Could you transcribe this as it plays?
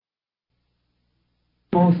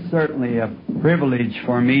Most certainly a privilege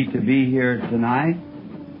for me to be here tonight,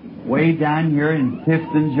 way down here in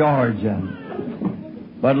Tifton,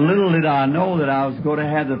 Georgia. But little did I know that I was going to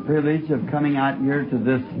have the privilege of coming out here to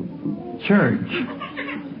this church.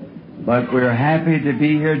 But we're happy to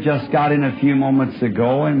be here. Just got in a few moments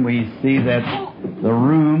ago, and we see that the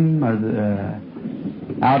room, the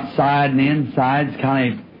outside and inside's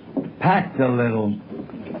kind of packed a little.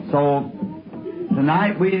 So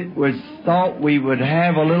tonight we thought we would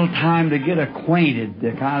have a little time to get acquainted,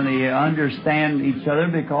 to kind of understand each other,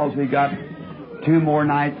 because we got 2 more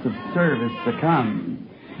nights of service to come.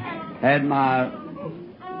 Had my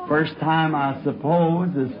first time, I suppose,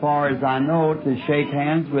 as far as I know, to shake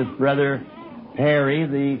hands with Brother Perry,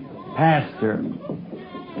 the pastor.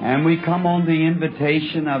 And we come on the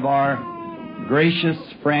invitation of our gracious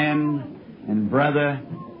friend and Brother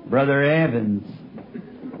Evans.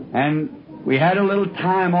 And we had a little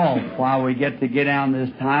time off while we get down this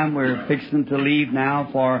time. We're fixing to leave now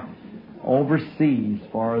for overseas,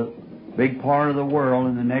 for a big part of the world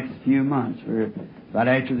in the next few months. Right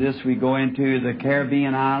after this, we go into the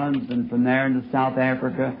Caribbean islands, and from there into South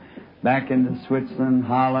Africa, back into Switzerland,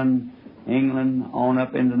 Holland, England, on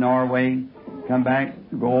up into Norway, come back,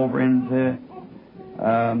 go over into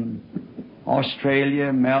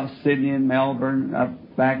Australia, Sydney and Melbourne, up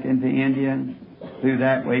back into India, through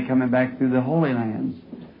that way, coming back through the Holy Lands,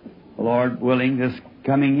 the Lord willing, this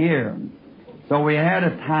coming year. So we had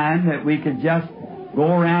a time that we could just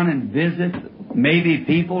go around and visit maybe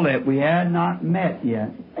people that we had not met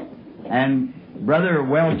yet. And Brother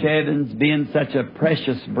Welch Evans, being such a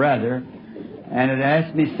precious brother, and had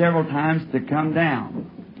asked me several times to come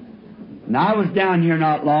down. Now, I was down here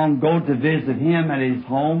not long ago to visit him at his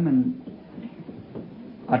home, and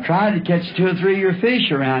I tried to catch 2 or 3 of your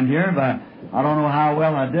fish around here, but I don't know how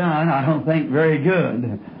well I done. I don't think very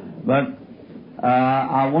good. But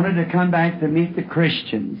I wanted to come back to meet the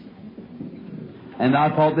Christians. And I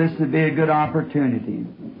thought this would be a good opportunity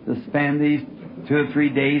to spend these 2 or 3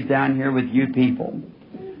 days down here with you people.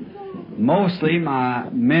 Mostly my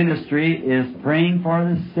ministry is praying for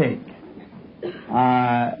the sick.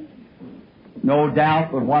 No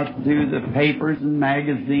doubt with what through the papers and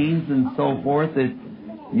magazines and so forth that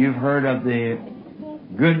you've heard of the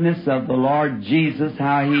goodness of the Lord Jesus,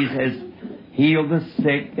 how He has healed the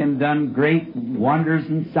sick and done great wonders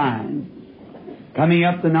and signs. Coming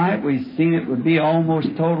up tonight, we've seen it would be almost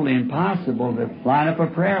totally impossible to line up a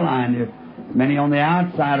prayer line. There are many on the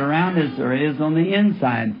outside around as there is on the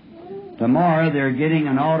inside. Tomorrow they're getting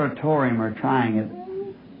an auditorium or trying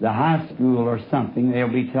it, the high school or something. They'll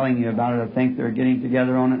be telling you about it. I think they're getting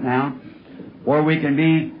together on it now, where we can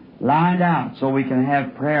be lined out so we can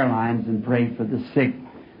have prayer lines and pray for the sick.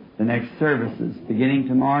 The next services, beginning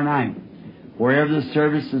tomorrow night. Wherever the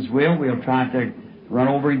services we'll try to run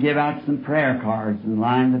over and give out some prayer cards and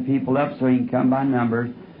line the people up so you can come by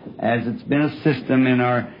numbers, as it's been a system in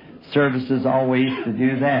our services always to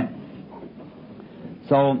do that.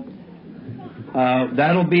 So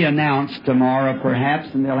that'll be announced tomorrow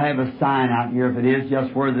perhaps, and they'll have a sign out here if it is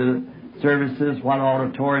just where the services, what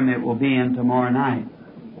auditorium it will be in tomorrow night.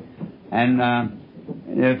 And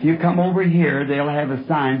if you come over here, they'll have a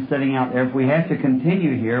sign sitting out there. If we have to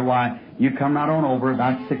continue here, why, you come right on over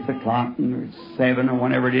about 6 o'clock or 7 or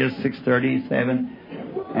whenever it is, 6:30, 7,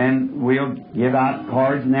 and we'll give out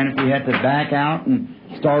cards. And then if we have to back out and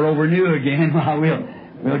start over new again, well,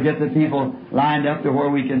 we'll get the people lined up to where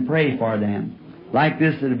we can pray for them. Like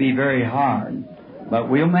this, it'll be very hard, but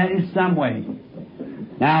we'll manage some way.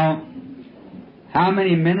 Now, how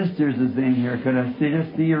many ministers is in here? Could I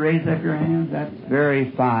just see you raise up your hands? That's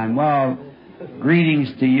very fine. Well,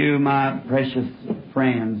 greetings to you, my precious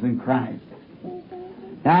friends in Christ.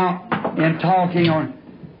 Now, in talking on,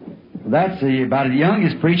 that's about the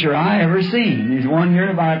youngest preacher I ever seen. He's one here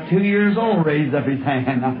about 2 years old, raised up his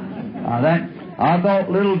hand. I thought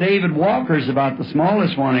little David Walker's about the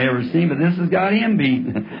smallest one I ever seen, but this has got him beat.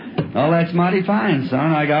 Oh, that's mighty fine,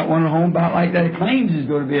 son. I got one at home about like that. He claims he's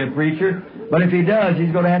going to be a preacher. But if he does,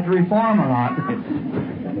 he's going to have to reform a lot.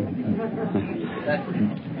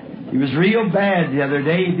 He was real bad the other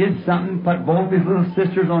day. He did something, put both his little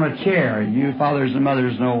sisters on a chair. You fathers and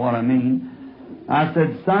mothers know what I mean. I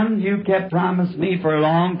said, son, you kept promising me for a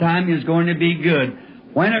long time you was going to be good.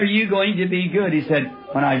 When are you going to be good? He said,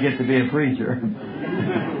 when I get to be a preacher.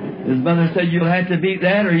 His mother said, you'll have to beat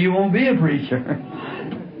that or you won't be a preacher.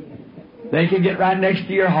 They can get right next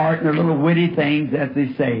to your heart and their little witty things that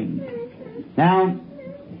they say. Now,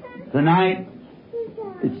 tonight,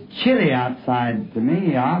 it's chilly outside to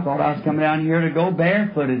me. I thought I was coming down here to go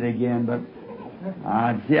barefooted again, but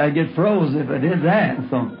I'd get froze if I did that.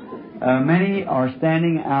 So Many are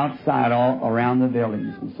standing outside all around the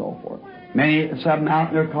buildings and so forth. Some of them out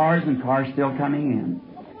in their cars and cars still coming in.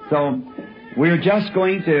 So we're just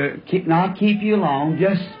going to not keep you long,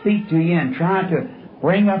 just speak to you and try to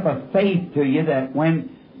bring up a faith to you that when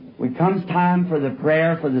it comes time for the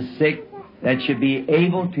prayer for the sick, that you be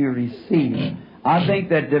able to receive. I think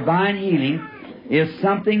that divine healing is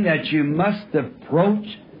something that you must approach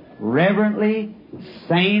reverently,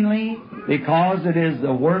 sanely, because it is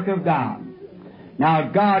the work of God. Now,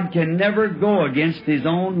 God can never go against His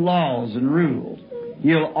own laws and rules.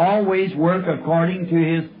 He'll always work according to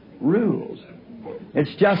His rules.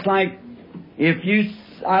 It's just like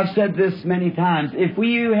I've said this many times, if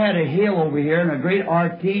you had a hill over here and a great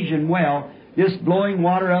artesian well just blowing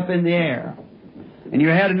water up in the air, and you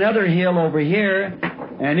had another hill over here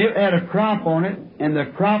and it had a crop on it, and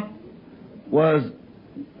the crop was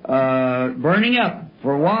burning up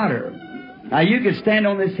for water. Now you could stand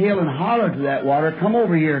on this hill and holler to that water, come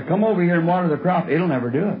over here and water the crop. It'll never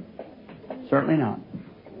do it. Certainly not.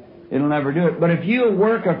 It'll never do it. But if you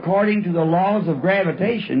work according to the laws of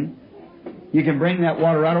gravitation, you can bring that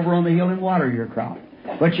water right over on the hill and water your crop.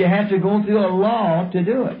 But you have to go through a law to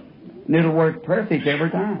do it. And it'll work perfect every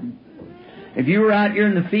time. If you were out here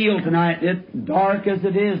in the field tonight, it's dark as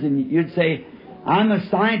it is, and you'd say, I'm a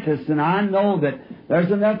scientist and I know that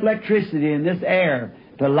there's enough electricity in this air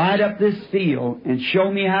to light up this field and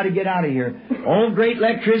show me how to get out of here. Oh, great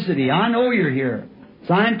electricity, I know you're here.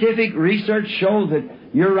 Scientific research shows that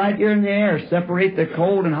you're right here in the air. Separate the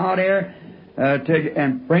cold and hot air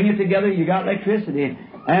and bring it together. You got electricity.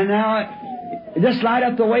 And now, just light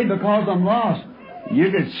up the way because I'm lost.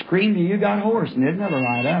 You could scream till you got hoarse and it'd never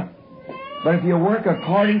light up. But if you work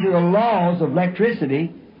according to the laws of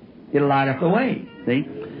electricity, it'll light up the way. See?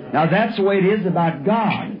 Now that's the way it is about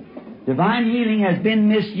God. Divine healing has been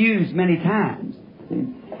misused many times. See?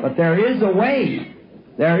 But there is a way.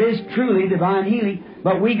 There is truly divine healing.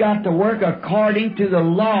 But we got to work according to the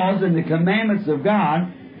laws and the commandments of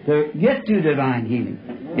God to get to divine healing.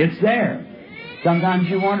 It's there. Sometimes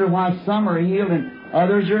you wonder why some are healed and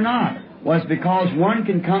others are not. Well, it's because one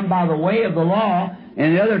can come by the way of the law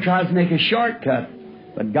and the other tries to make a shortcut.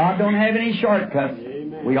 But God don't have any shortcuts.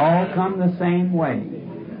 We all come the same way.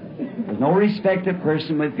 There's no respect of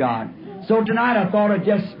person with God. So tonight I thought I'd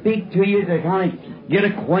just speak to you to kind of get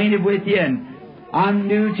acquainted with you. And I'm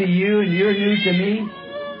new to you and you're new to me.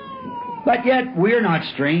 But yet we're not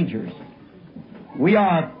strangers. We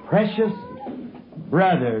are precious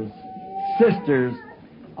brothers, sisters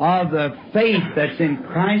of the faith that's in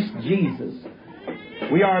Christ Jesus.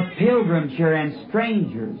 We are pilgrims here and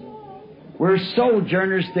strangers. We're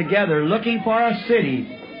sojourners together looking for a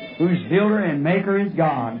city whose builder and maker is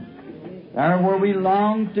God. There where we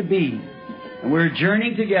long to be. And we're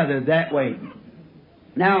journeying together that way.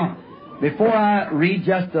 Now, before I read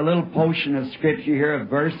just a little portion of Scripture here, a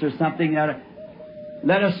verse or something,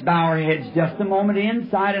 let us bow our heads just a moment,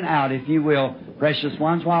 inside and out, if you will, precious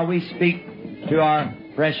ones, while we speak to our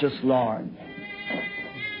precious Lord.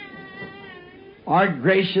 Our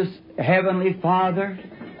gracious Heavenly Father,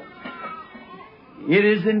 it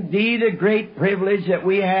is indeed a great privilege that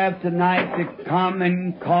we have tonight to come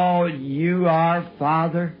and call you our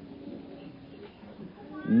Father,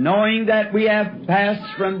 knowing that we have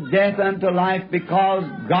passed from death unto life because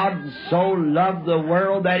God so loved the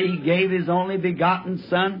world that He gave His only begotten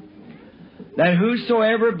Son, that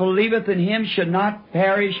whosoever believeth in Him should not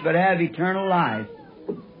perish but have eternal life.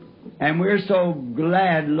 And we're so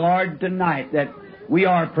glad, Lord, tonight that we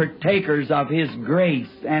are partakers of His grace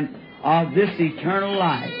and of this eternal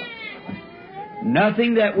life.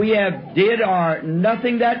 Nothing that we have did or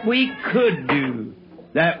nothing that we could do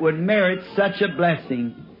that would merit such a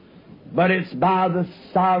blessing, but it's by the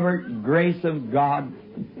sovereign grace of God,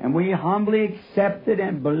 and we humbly accept it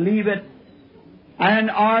and believe it and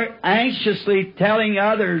are anxiously telling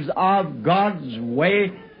others of God's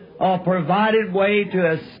way, a provided way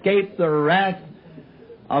to escape the wrath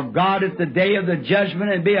of God at the day of the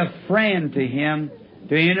judgment and be a friend to Him,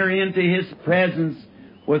 to enter into His presence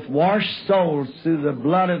with washed souls through the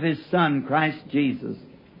blood of His Son, Christ Jesus.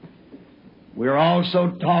 We are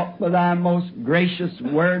also taught by Thy most gracious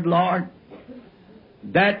Word, Lord,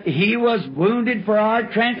 that He was wounded for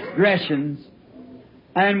our transgressions,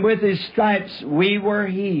 and with His stripes we were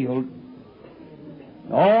healed.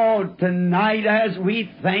 Oh, tonight as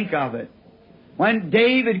we think of it, when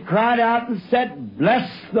David cried out and said,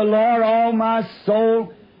 "Bless the Lord, all my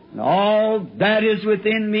soul, and all that is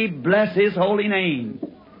within me, bless His holy name.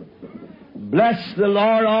 Bless the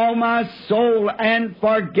Lord, all my soul, and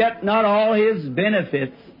forget not all His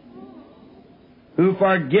benefits." who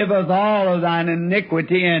forgiveth all of thine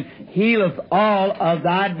iniquity and healeth all of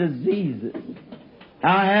thy diseases.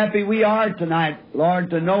 How happy we are tonight, Lord,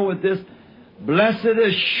 to know with this blessed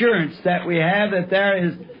assurance that we have that there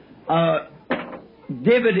is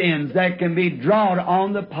dividends that can be drawn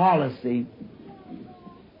on the policy.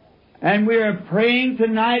 And we are praying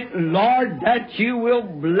tonight, Lord, that you will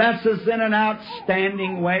bless us in an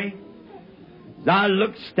outstanding way. As I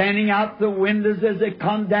look standing out the windows as they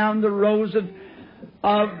come down the rows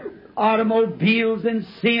of automobiles and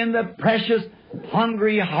seeing the precious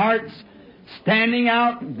hungry hearts standing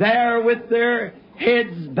out there with their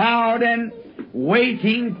heads bowed and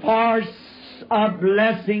waiting for a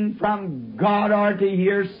blessing from God or to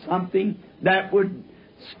hear something that would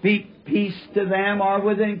speak peace to them or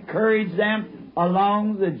would encourage them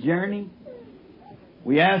along the journey.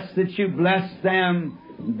 We ask that you bless them,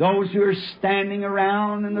 those who are standing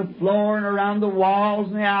around in the floor and around the walls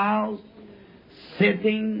and the aisles,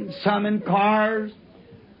 sitting, some in cars.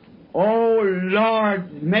 Oh,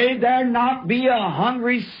 Lord, may there not be a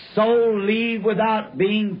hungry soul leave without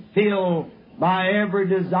being filled by every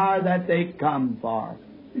desire that they come for.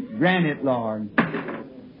 Grant it, Lord.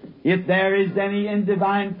 If there is any in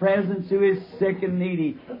divine presence who is sick and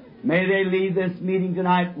needy, may they leave this meeting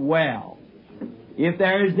tonight well. If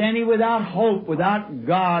there is any without hope, without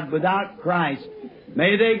God, without Christ,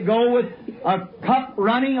 may they go with a cup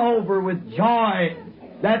running over with joy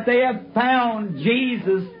that they have found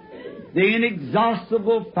Jesus, the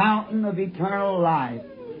inexhaustible fountain of eternal life.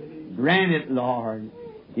 Grant it, Lord.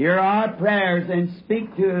 Hear our prayers and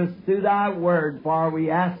speak to us through thy word, for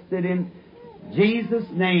we ask it in Jesus'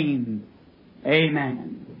 name.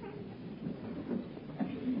 Amen.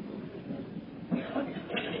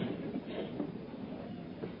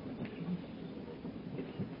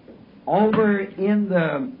 Over in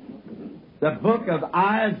the book of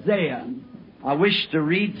Isaiah, I wish to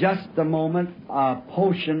read just a moment a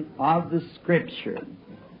portion of the Scripture.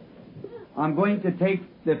 I'm going to take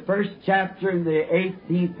the first chapter and the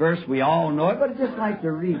 18th verse. We all know it, but I'd just like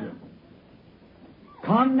to read it.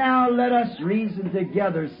 Come now, let us reason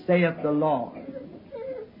together, saith the Lord.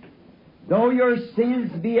 Though your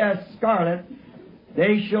sins be as scarlet,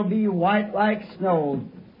 they shall be white like snow.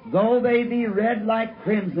 Though they be red like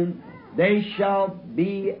crimson, they shall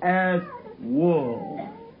be as wool.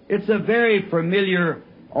 It's a very familiar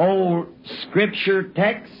old Scripture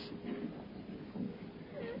text.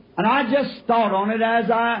 And I just thought on it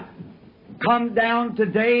as I come down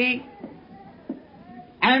today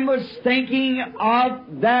and was thinking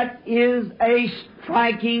of that is a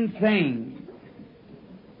striking thing.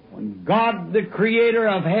 When God, the Creator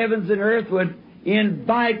of heavens and earth, would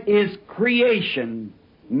invite His creation,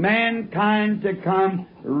 mankind, to come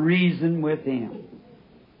reason with Him.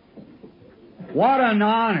 What an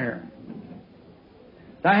honor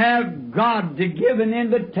to have God to give an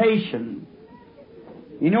invitation.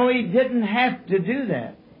 You know, He didn't have to do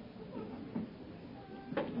that,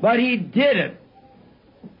 but He did it.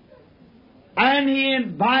 And He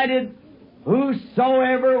invited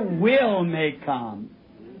whosoever will may come.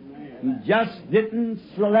 He just didn't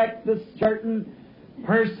select a certain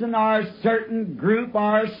person or a certain group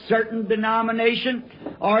or a certain denomination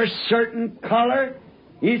or a certain color.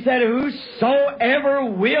 He said, whosoever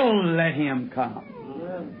will, let him come.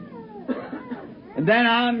 And then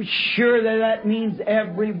I'm sure that means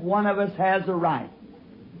every one of us has a right.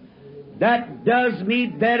 That does me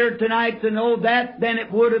better tonight to know that than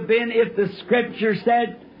it would have been if the Scripture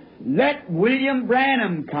said, let William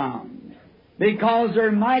Branham come. Because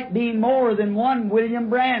there might be more than one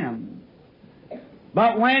William Branham.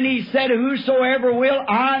 But when He said, whosoever will,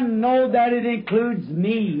 I know that it includes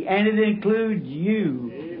me and it includes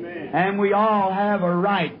you. Amen. And we all have a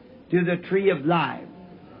right to the tree of life.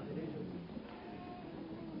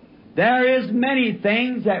 There is many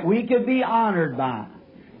things that we could be honored by.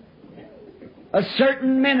 A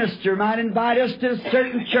certain minister might invite us to a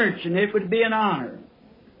certain church, and it would be an honor.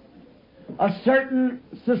 A certain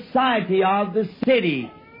society of the city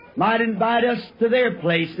might invite us to their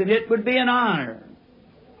place, and it would be an honor.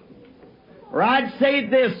 Or I'd say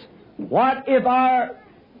this, what if our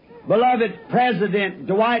beloved President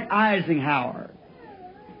Dwight Eisenhower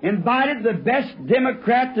invited the best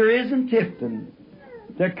Democrat there is in Tifton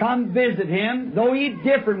to come visit him? Though he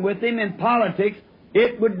differed with him in politics,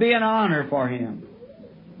 it would be an honor for him,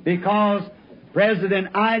 because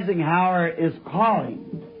President Eisenhower is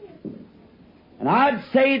calling. And I'd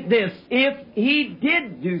say this, if he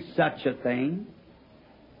did do such a thing,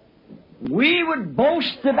 we would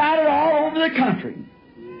boast about it all over the country,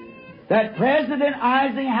 that President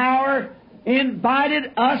Eisenhower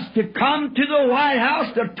invited us to come to the White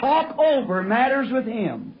House to talk over matters with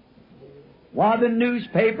Him. While the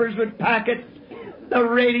newspapers would pack it, the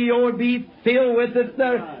radio would be filled with it,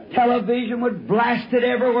 the television would blast it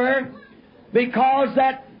everywhere, because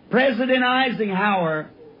that President Eisenhower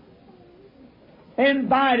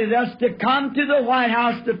invited us to come to the White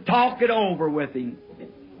House to talk it over with him.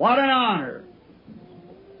 What an honor.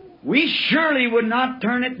 We surely would not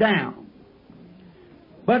turn it down.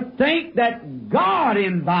 But think that God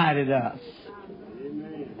invited us.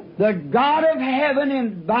 The God of heaven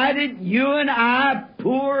invited you and I,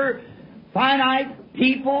 poor, finite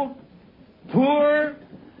people, poor,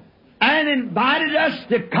 and invited us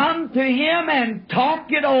to come to Him and talk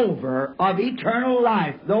it over of eternal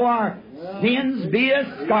life. Though our sins be as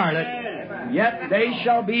scarlet, yet they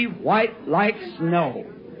shall be white like snow.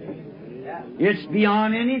 It's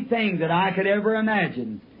beyond anything that I could ever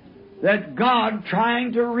imagine that God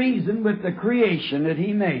trying to reason with the creation that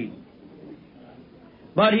He made.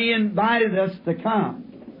 But He invited us to come.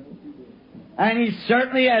 And He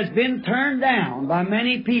certainly has been turned down by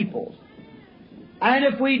many people. And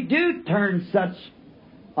if we do turn such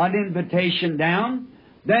an invitation down,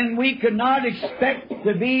 then we could not expect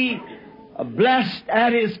to be blessed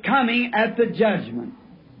at His coming at the judgment.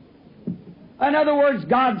 In other words,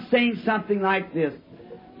 God's saying something like this: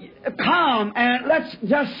 come and let's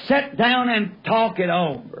just sit down and talk it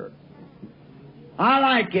over. I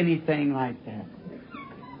like anything like that.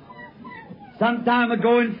 Some time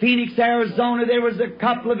ago in Phoenix, Arizona, there was a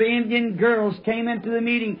couple of Indian girls came into the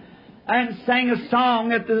meeting and sang a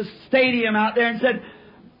song at the stadium out there and said,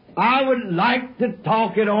 I would like to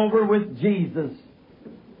talk it over with Jesus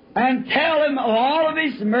and tell Him all of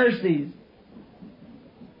His mercies.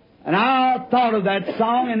 And I thought of that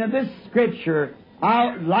song and of this scripture.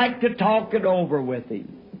 I would like to talk it over with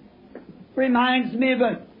Him. Reminds me of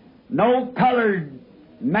a no-colored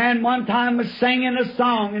man one time was singing a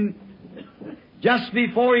song, and just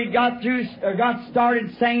before he got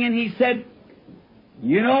started singing, he said,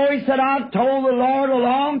 you know, he said, I told the Lord a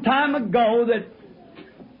long time ago that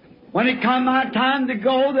when it come my time to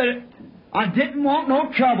go, that I didn't want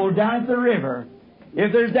no trouble down at the river.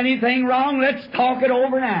 If there's anything wrong, let's talk it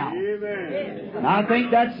over now. Amen. And I think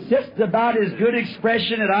that's just about as good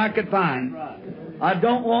expression that I could find. I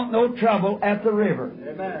don't want no trouble at the river.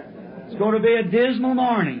 Amen. It's going to be a dismal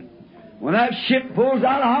morning. When that ship pulls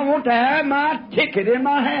out, I want to have my ticket in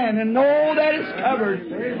my hand and know that it's covered.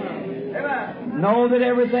 Amen. Know that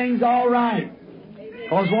everything's all right.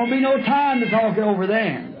 Because there won't be no time to talk it over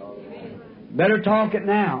then. Better talk it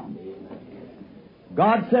now.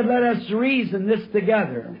 God said, let us reason this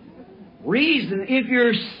together. Reason. If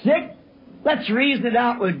you're sick, let's reason it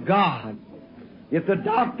out with God. If the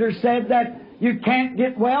doctor said that you can't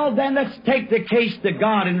get well, then let's take the case to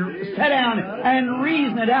God and sit down and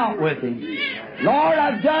reason it out with Him. Lord,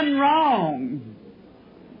 I've done wrong.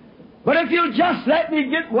 But if you'll just let me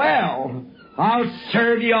get well, I'll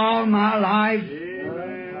serve You all my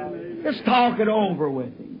life. Just talk it over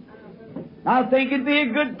with Him. I think it'd be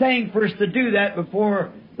a good thing for us to do that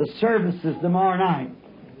before the services tomorrow night.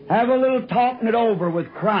 Have a little talking it over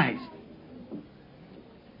with Christ.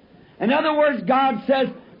 In other words, God says,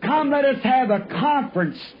 come, let us have a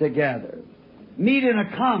conference together. Meet in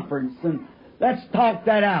a conference and let's talk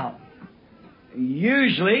that out.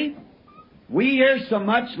 Usually, we hear so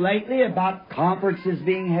much lately about conferences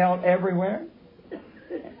being held everywhere.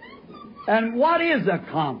 And what is a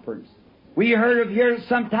conference? We heard of here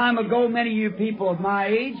some time ago, many of you people of my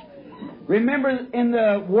age. Remember in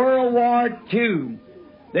the World War II,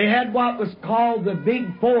 they had what was called the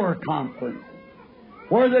Big Four Conference,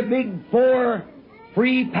 where the Big Four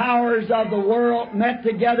free powers of the world met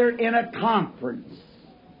together in a conference.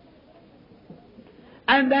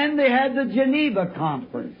 And then they had the Geneva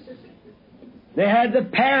Conference. They had the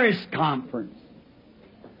Paris Conference.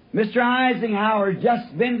 Mr. Eisenhower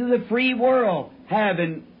just been to the free world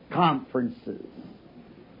having conferences.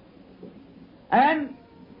 And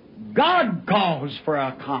God calls for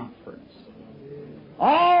a conference.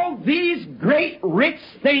 All these great rich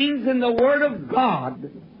things in the Word of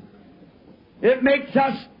God, it makes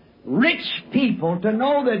us rich people to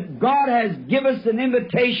know that God has given us an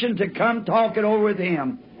invitation to come talk it over with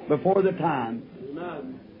Him before the time.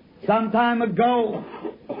 Amen. Some time ago,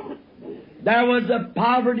 there was a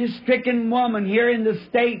poverty-stricken woman here in the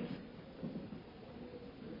States,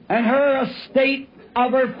 and her estate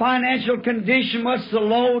of her financial condition was so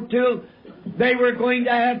low till they were going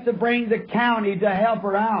to have to bring the county to help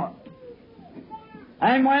her out.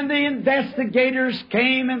 And when the investigators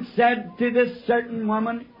came and said to this certain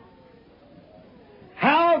woman,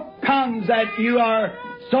 how comes that you are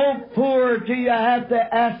so poor till you have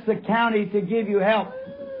to ask the county to give you help.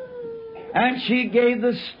 And she gave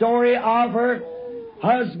the story of her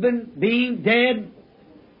husband being dead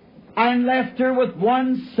and left her with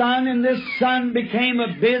one son, and this son became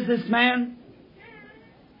a businessman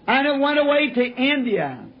and it went away to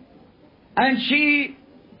India. And she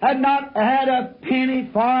had not had a penny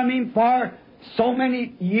from him for so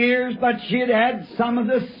many years, but she had had some of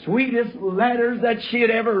the sweetest letters that she had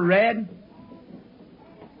ever read.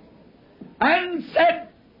 And said,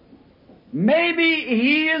 maybe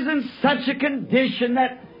he is in such a condition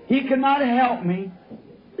that he cannot help me.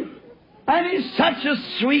 And he's such a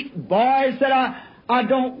sweet boy that I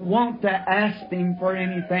don't want to ask him for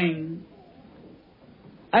anything.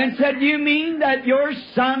 And said, you mean that your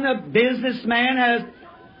son, a businessman, has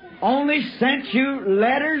only sent you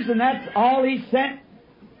letters and that's all he sent?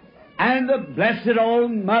 And the blessed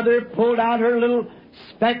old mother pulled out her little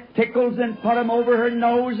spectacles and put them over her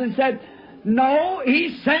nose and said, no,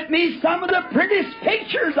 he sent me some of the prettiest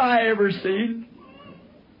pictures I ever seen.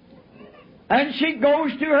 And she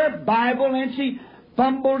goes to her Bible and she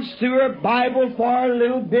fumbles through her Bible for a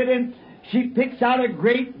little bit and she picks out a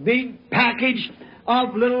great big package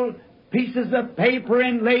of little pieces of paper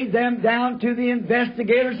and laid them down to the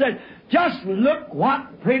investigator and said, just look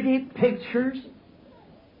what pretty pictures.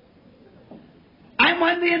 And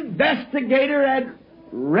when the investigator had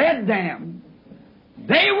read them,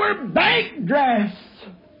 they were bank drafts.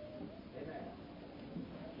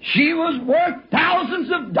 She was worth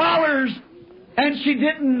thousands of dollars and she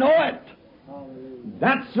didn't know it.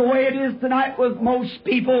 That's the way it is tonight with most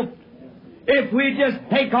people. If we just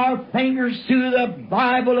take our fingers through the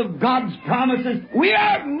Bible of God's promises, we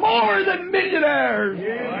are more than millionaires.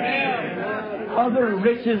 Of the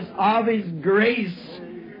riches of His grace.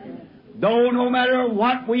 Though no matter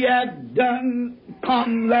what we have done,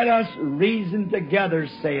 come let us reason together,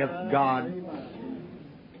 saith God.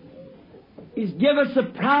 He's given us the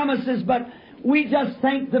promises, but we just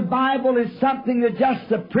think the Bible is something that just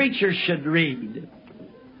the preacher should read.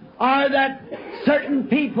 Or that certain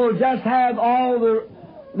people just have all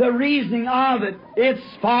the reasoning of it. It's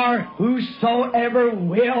for whosoever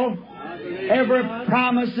will. Every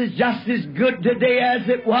promise is just as good today as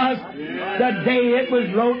it was the day it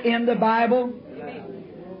was wrote in the Bible.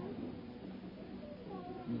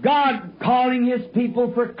 God calling His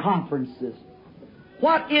people for conferences.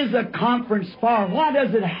 What is a conference for? Why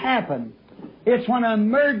does it happen? It's when an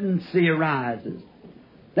emergency arises.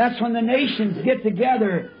 That's when the nations get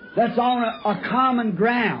together that's on a common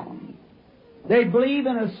ground. They believe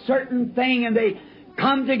in a certain thing and they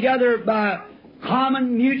come together by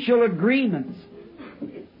common mutual agreements.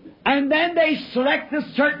 And then they select a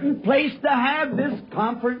certain place to have this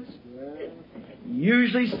conference.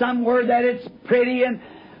 Usually somewhere that it's pretty and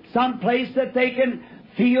some place that they can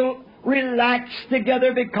feel relaxed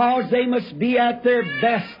together because they must be at their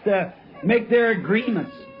best to make their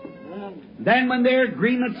agreements. Then when their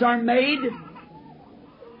agreements are made,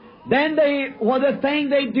 then the thing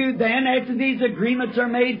they do then, after these agreements are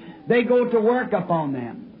made, they go to work upon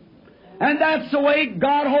them. And that's the way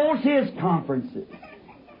God holds His conferences.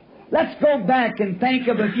 Let's go back and think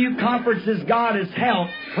of a few conferences God has held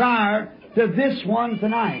prior to this one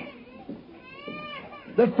tonight.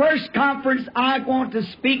 The first conference I want to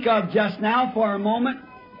speak of just now for a moment,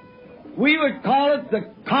 we would call it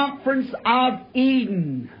the Conference of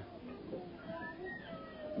Eden.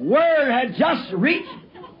 Word had just reached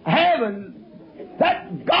heaven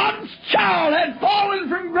that God's child had fallen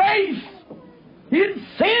from grace. He had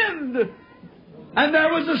sinned. And there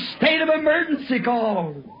was a state of emergency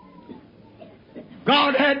called.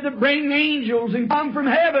 God had to bring angels and come from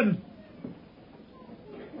heaven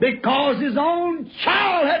because His own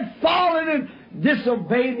child had fallen and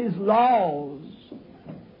disobeyed His laws.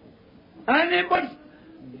 And it was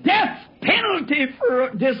death penalty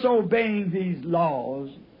for disobeying these laws.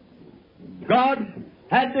 God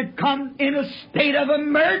had to come in a state of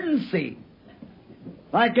emergency,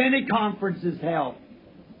 like any conference is held.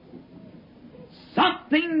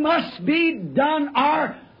 Something must be done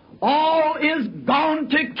or all is gone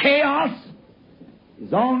to chaos.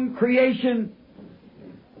 His own creation.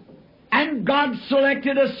 And God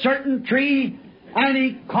selected a certain tree and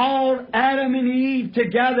He called Adam and Eve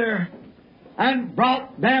together and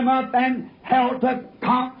brought them up and held a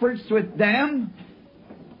conference with them.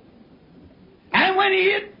 And when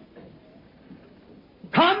He had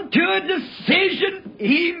come to a decision,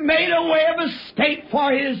 He made a way of escape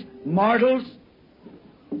for His mortals.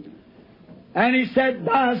 And He said,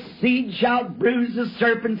 thy seed shall bruise the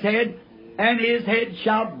serpent's head, and his head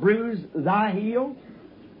shall bruise thy heel.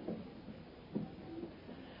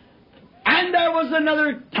 And And there was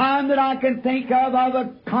another time that I can think of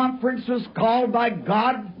a conference was called by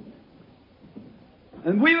God.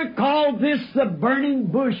 And we would call this the Burning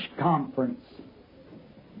Bush Conference.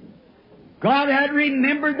 God had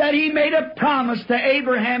remembered that He made a promise to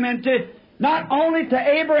Abraham, and to not only to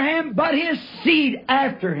Abraham, but his seed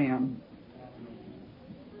after him.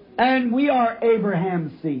 And we are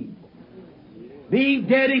Abraham's seed. Being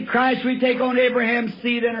dead in Christ, we take on Abraham's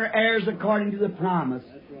seed and are heirs according to the promise.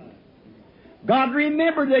 God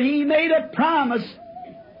remembered that He made a promise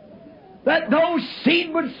that those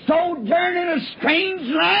seed would sojourn in a strange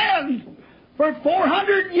land for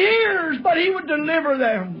 400 years, but He would deliver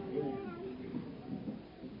them.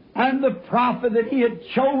 And the prophet that He had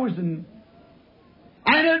chosen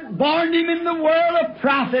and had born him in the world a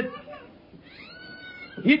prophet,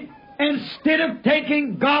 instead of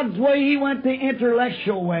taking God's way, he went the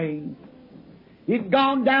intellectual way. He'd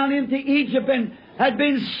gone down into Egypt and had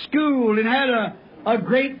been schooled and had a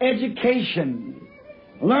great education,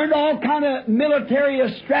 learned all kind of military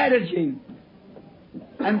strategy,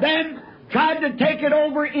 and then tried to take it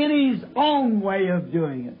over in his own way of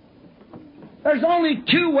doing it. There's only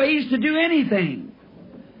two ways to do anything.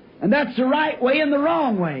 And that's the right way and the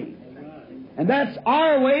wrong way. And that's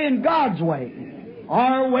our way and God's way.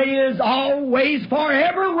 Our way is always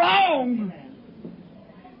forever wrong.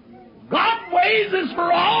 God's ways is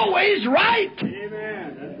for always right.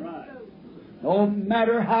 Amen. That's right. No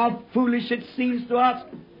matter how foolish it seems to us,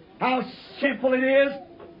 how simple it is,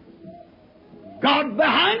 God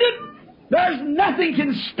behind it, there's nothing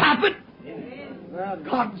can stop it.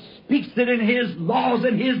 God speaks it, and His laws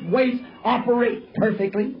and His ways operate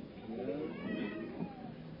perfectly.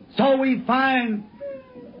 So we find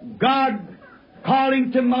God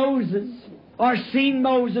calling to Moses, or seeing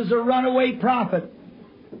Moses, a runaway prophet.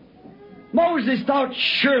 Moses thought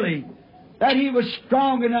surely that he was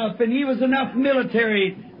strong enough and he was enough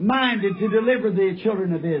military-minded to deliver the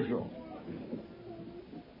children of Israel.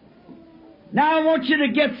 Now I want you to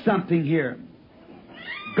get something here.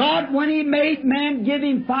 God, when He made man, gave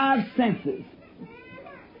him 5 senses.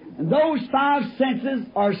 And those 5 senses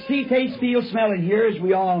are see, taste, feel, smell, and hear, as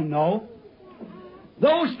we all know.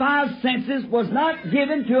 Those 5 senses was not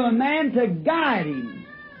given to a man to guide him.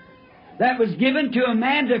 That was given to a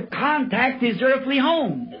man to contact his earthly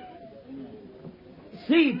home.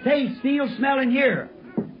 See, taste, feel, smell, and hear.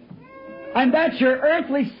 And that's your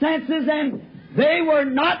earthly senses, and they were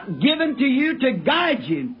not given to you to guide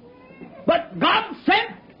you. But God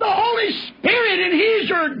sent the Holy Spirit, and He's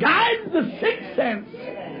your guide, the 6th sense.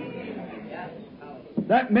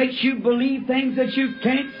 That makes you believe things that you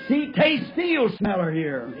can't see, taste, feel, smell, or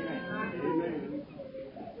hear.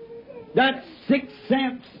 That 6th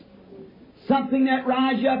sense, something that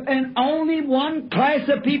rises up, and only one class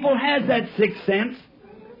of people has that 6th sense.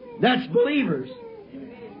 That's believers.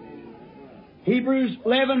 Hebrews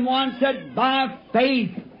 11:1 said, by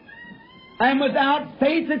faith. And without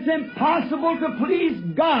faith it's impossible to please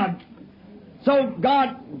God. So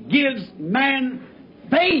God gives man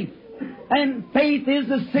faith. And faith is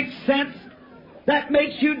the 6th sense that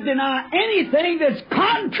makes you deny anything that's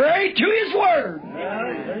contrary to His Word.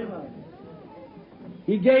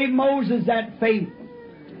 He gave Moses that faith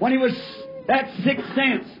when he was, that 6th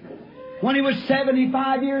sense, when he was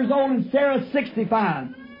 75 years old and Sarah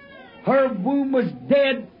 65. Her womb was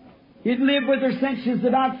dead. He'd lived with her since she was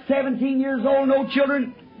about 17 years old, no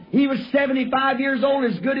children. He was 75 years old,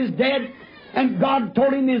 as good as dead. And God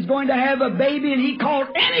told him he was going to have a baby, and he called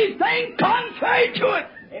anything contrary to it.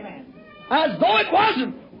 Amen. As though it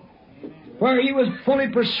wasn't. Where he was fully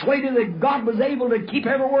persuaded that God was able to keep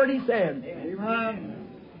every word He said. Amen.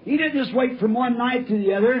 He didn't just wait from one night to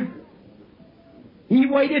the other. He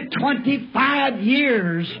waited 25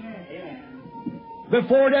 years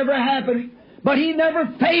before it ever happened. But he never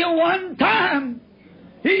failed one time.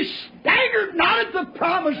 He staggered not at the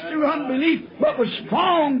promise through unbelief, but was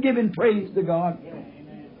strong, giving praise to God.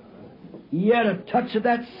 He had a touch of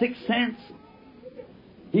that 6th sense.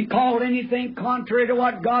 He called anything contrary to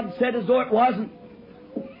what God said as though it wasn't.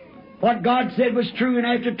 What God said was true, and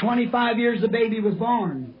after 25 years the baby was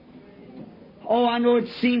born. Oh, I know it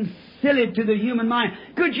seems silly to the human mind.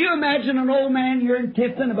 Could you imagine an old man here in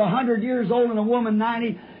Tifton of 100 years old and a woman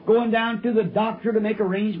 90 going down to the doctor to make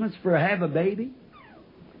arrangements for have a baby?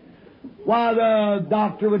 Why, the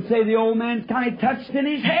doctor would say the old man's kind of touched in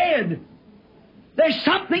his head. There's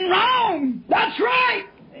something wrong. That's right.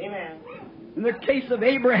 Amen. In the case of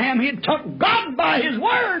Abraham, he took God by His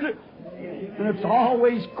word. And it's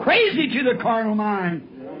always crazy to the carnal mind.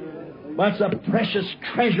 But it's a precious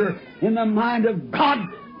treasure in the mind of God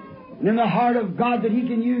and in the heart of God that He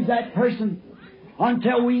can use that person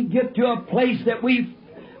until we get to a place that we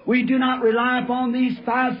do not rely upon these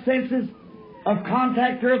five senses of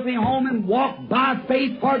contact, earthly home, and walk by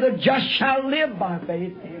faith, for the just shall live by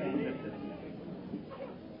faith.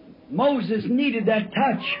 Moses needed that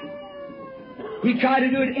touch. He tried to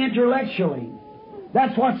do it intellectually.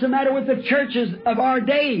 That's what's the matter with the churches of our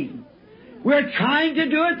day. We're trying to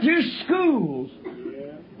do it through schools.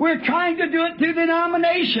 We're trying to do it through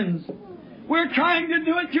denominations. We're trying to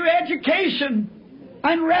do it through education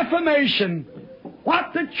and reformation.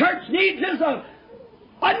 What the church needs is a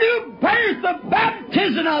new birth, the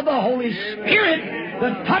baptism of the Holy Spirit,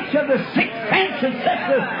 the touch of the sixth sense that sets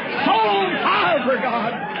the soul on fire for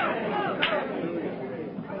God.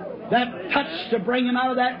 That touch to bring him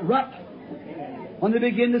out of that rut. When they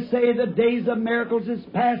begin to say the days of miracles is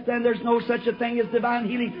past and there's no such a thing as divine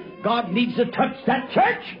healing, God needs to touch that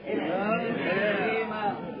church.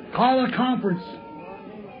 Call a conference.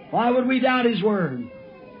 Why would we doubt His Word?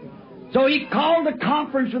 So He called a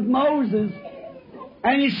conference with Moses,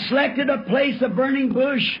 and He selected a place, a burning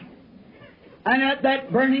bush. And at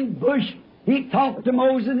that burning bush, He talked to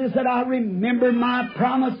Moses and said, I remember my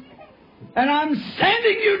promise, and I'm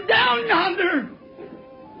sending you down yonder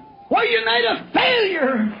where you made a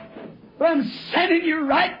failure. But I'm sending you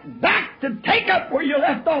right back to take up where you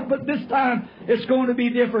left off, but this time it's going to be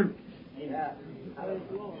different.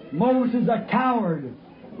 Moses, a coward,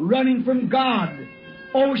 running from God.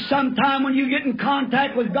 Oh, sometime when you get in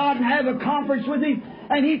contact with God and have a conference with Him,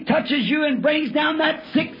 and He touches you and brings down that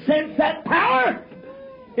sixth sense, that power,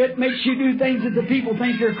 it makes you do things that the people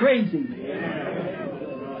think you're crazy.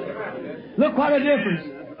 Look what a difference.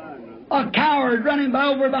 A coward running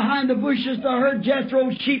over behind the bushes to herd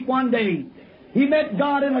Jethro's sheep one day. He met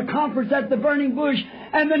God in a conference at the burning bush,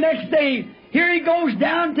 and the next day, here he goes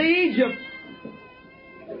down to Egypt.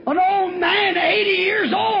 An old man, 80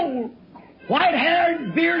 years old, white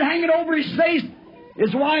hair, beard hanging over his face,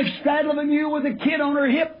 his wife straddling a mule with a kid on her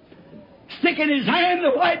hip, sticking his hand,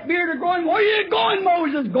 the white beard, going, where are you going,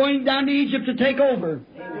 Moses? Going down to Egypt to take over.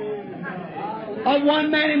 A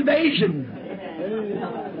one-man invasion.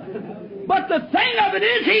 But the thing of it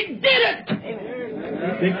is, he did it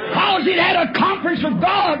because he'd had a conference with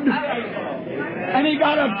God, and he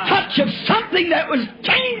got a touch of something that was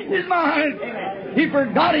changed his mind. He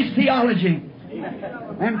forgot his theology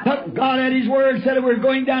and took God at His word and said we're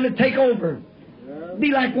going down to take over.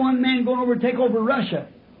 Be like one man going over to take over Russia,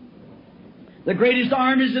 the greatest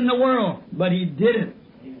armies in the world. But he did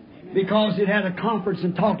it because he'd had a conference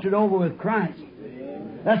and talked it over with Christ.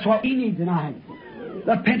 That's what we need tonight.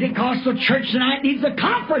 The Pentecostal church tonight needs a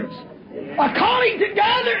conference, a calling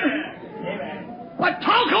together, a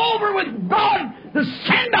talk over with God to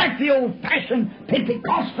send back the old-fashioned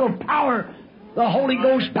Pentecostal power, the Holy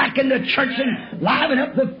Ghost back in the church and liven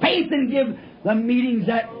up the faith and give the meetings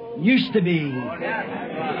that used to be.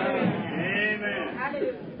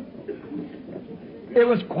 It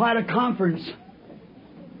was quite a conference.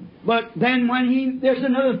 But then there's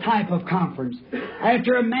another type of conference.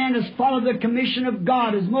 After a man has followed the commission of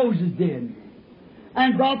God as Moses did,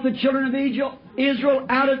 and brought the children of Israel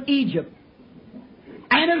out of Egypt,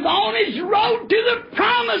 and is on his road to the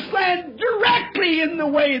promised land directly in the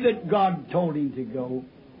way that God told him to go.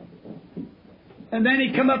 And then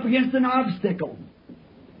he come up against an obstacle.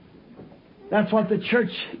 That's what the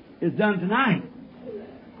church has done tonight.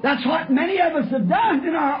 That's what many of us have done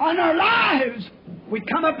in our lives. We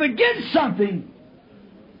come up against something.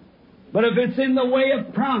 But if it's in the way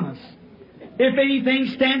of promise, if anything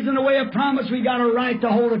stands in the way of promise, we got a right to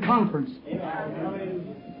hold a conference.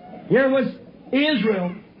 Here was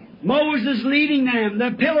Israel, Moses leading them,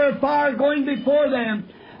 the pillar of fire going before them,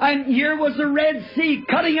 and here was the Red Sea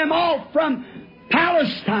cutting them off from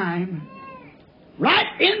Palestine.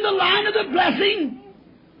 Right in the line of the blessing,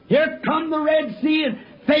 here come the Red Sea and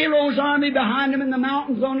Pharaoh's army behind them in the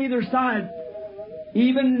mountains on either side.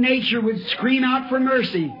 Even nature would scream out for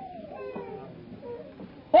mercy.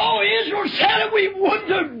 Oh, Israel said if we would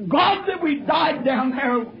to God that we died down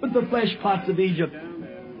there with the flesh pots of Egypt.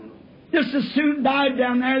 Just as soon died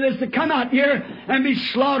down there as to come out here and be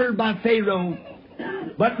slaughtered by Pharaoh.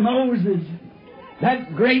 But Moses,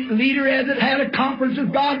 that great leader that had a conference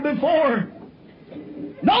with God before,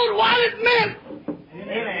 knowed what it meant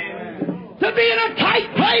to be in a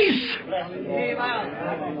tight place.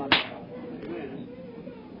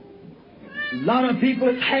 A lot of people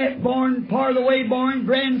that's half-born, part of the way born,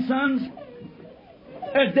 grandsons.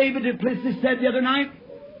 As David Duplessis said the other night,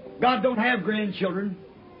 God don't have grandchildren.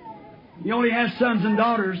 He only has sons and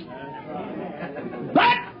daughters.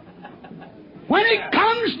 But when it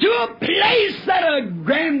comes to a place that a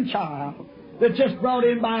grandchild that's just brought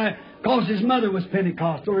in by because his mother was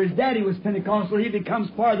Pentecostal or his daddy was Pentecostal, he becomes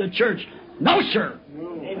part of the church. No, sir.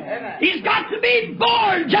 He's got to be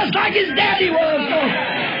born just like his daddy was.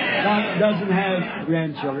 God doesn't have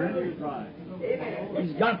grandchildren.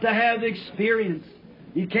 He's got to have experience.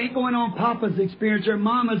 You can't go in on Papa's experience or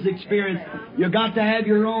Mama's experience. You've got to have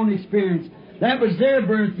your own experience. That was their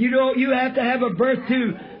birth. You have to have a birth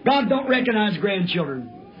too. God don't recognize grandchildren.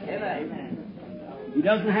 He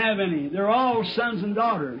doesn't have any. They're all sons and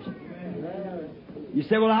daughters. You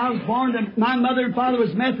say, well, I was born to, my mother and father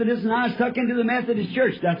was Methodist and I was stuck into the Methodist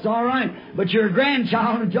church. That's all right. But you're a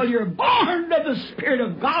grandchild until you're born of the Spirit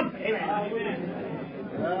of God.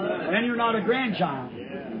 Then you're not a grandchild.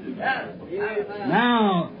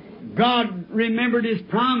 Now, God remembered His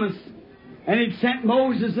promise, and He'd sent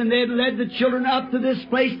Moses, and they'd led the children up to this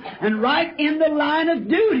place, and right in the line of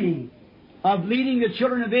duty of leading the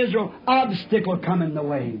children of Israel, obstacle come in the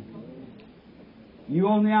way. You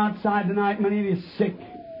on the outside tonight, many of you sick.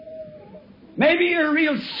 Maybe you're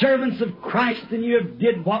real servants of Christ, and you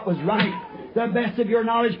did what was right, the best of your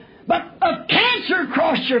knowledge, but a cancer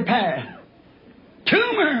crossed your path.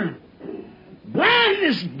 Tumor,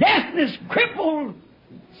 blindness, deafness, crippled,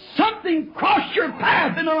 something crossed your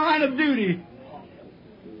path in the line of duty.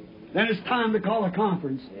 Then it's time to call a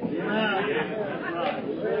conference.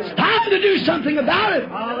 It's time to do something about it.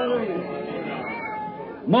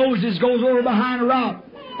 Moses goes over behind a rock,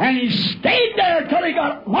 and he stayed there till he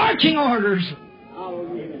got marching orders.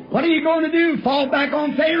 What are you going to do? Fall back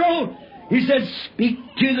on Pharaoh? He said, speak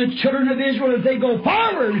to the children of Israel as they go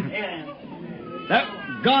forward. That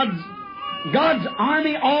God's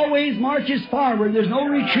army always marches forward. There's no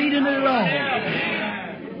retreat in it at all.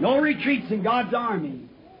 No retreats in God's army.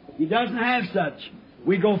 He doesn't have such.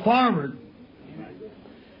 We go forward.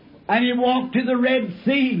 And he walked to the Red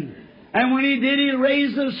Sea. And when he did, he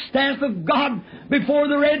raised the staff of God before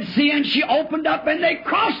the Red Sea, and she opened up, and they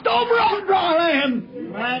crossed over on dry land.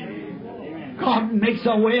 God makes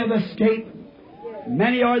a way of escape.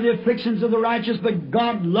 Many are the afflictions of the righteous, but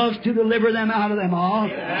God loves to deliver them out of them all.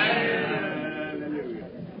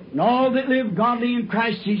 And all that live godly in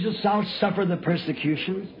Christ Jesus shall suffer the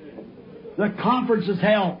persecutions. The conference was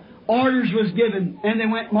held. Orders was given, and they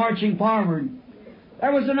went marching forward.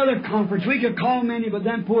 There was another conference. We could call many, but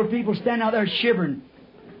them poor people stand out there shivering.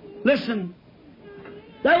 Listen,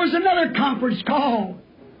 there was another conference call.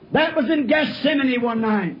 That was in Gethsemane one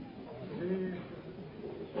night.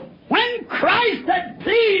 When Christ had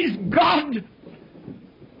pleased God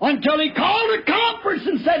until He called a conference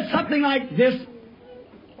and said something like this,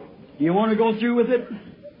 do you want to go through with it?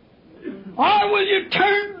 Or will you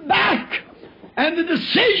turn back? And the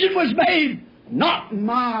decision was made, not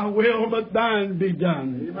my will, but thine be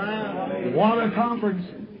done. What a conference.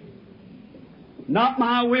 Not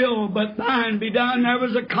my will, but thine be done. There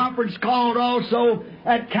was a conference called also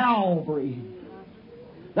at Calvary.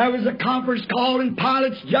 There was a conference called in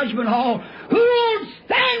Pilate's judgment hall. Who will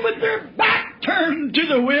stand with their back turned to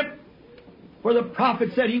the whip? For the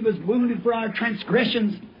prophet said He was wounded for our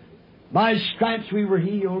transgressions. By His stripes we were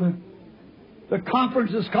healed. The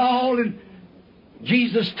conference is called, and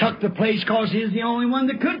Jesus took the place because He's the only one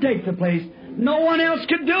that could take the place. No one else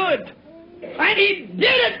could do it. And He did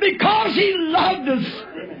it because He loved us.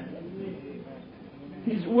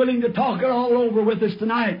 He's willing to talk it all over with us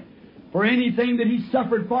tonight. For anything that He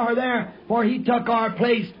suffered for there, for He took our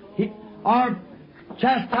place. Our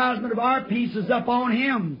chastisement of our peace is up on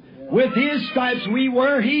Him. With His stripes we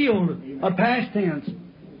were healed. A past tense.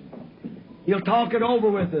 He'll talk it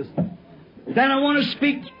over with us. Then I want to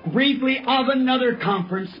speak briefly of another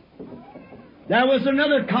conference. There was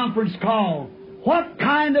another conference called. What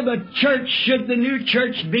kind of a church should the new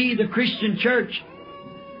church be, the Christian church?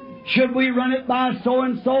 Should we run it by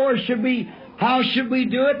so-and-so, or how should we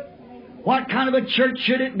do it? What kind of a church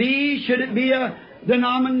should it be? Should it be a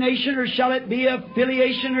denomination, or shall it be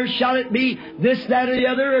affiliation, or shall it be this, that, or the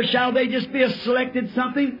other, or shall they just be a selected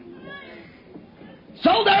something?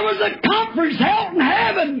 So there was a conference held in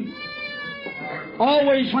heaven.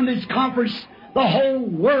 Always when there's conference, the whole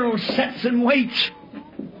world sits and waits.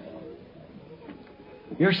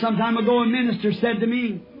 Here some time ago a minister said to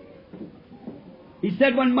me, he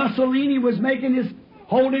said when Mussolini was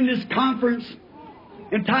holding this conference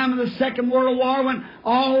in time of the Second World War, when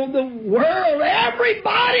all the world,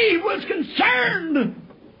 everybody was concerned.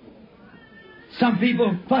 Some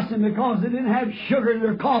people fussing because they didn't have sugar in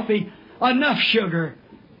their coffee, enough sugar.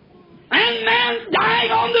 And men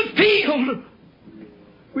dying on the field.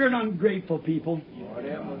 We're an ungrateful people.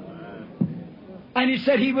 And he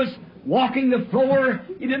said he was walking the floor.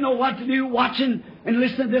 He didn't know what to do, watching and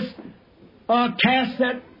listening to this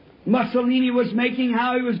cassette Mussolini was making,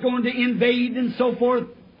 how he was going to invade and so forth,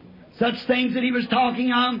 such things that he was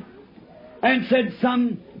talking of, and said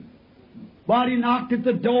somebody knocked at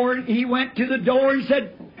the door, and he went to the door and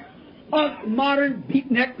said, a modern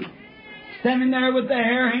beatnik standing there with the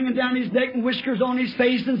hair hanging down his neck and whiskers on his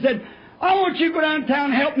face, and said, I want you to go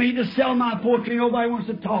downtown and help me to sell my poetry. Nobody wants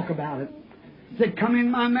to talk about it. He said, come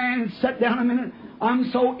in, my man, and sit down a minute.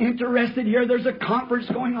 I'm so interested here. There's a conference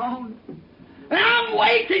going on. And I'm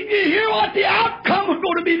waiting to hear what the outcome is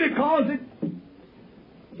going to be, because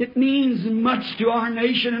it means much to our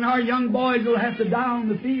nation, and our young boys will have to die on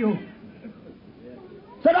the field.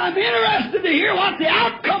 Said, I'm interested to hear what the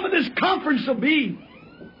outcome of this conference will be.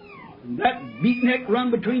 And that beatnik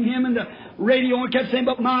run between him and the radio and kept saying,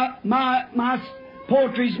 but my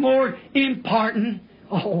poetry's more important.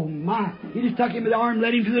 Oh, my. He just took him by the arm and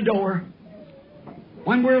led him to the door.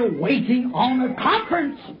 When we're waiting on a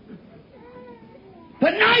conference.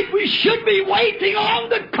 Tonight we should be waiting on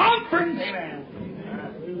the conference.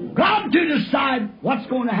 God to decide what's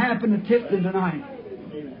going to happen at Tifton tonight.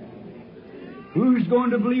 Who's going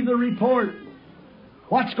to believe the report?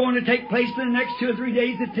 What's going to take place in the next 2 or 3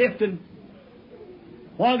 days at Tifton?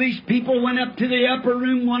 While these people went up to the upper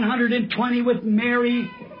room 120 with Mary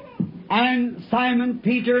and Simon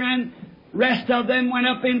Peter, and rest of them went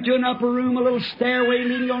up into an upper room, a little stairway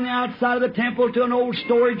leading on the outside of the temple to an old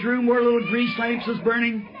storage room where little grease lamps was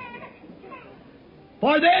burning.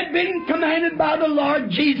 For they had been commanded by the Lord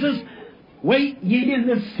Jesus, wait ye in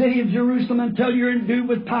the city of Jerusalem until you're endued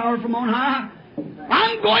with power from on high.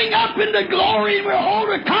 I'm going up into glory, and we'll hold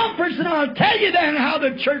a conference, and I'll tell you then how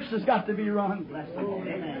the church has got to be run.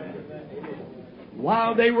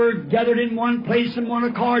 While they were gathered in one place in one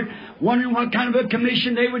accord, wondering what kind of a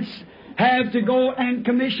commission they would have to go and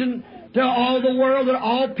commission to all the world, that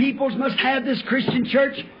all peoples must have this Christian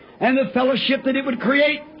church and the fellowship that it would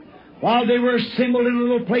create. While they were assembled in a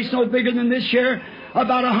little place no bigger than this here,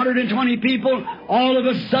 about 120 people, all of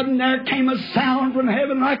a sudden there came a sound from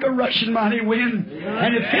heaven like a rushing mighty wind,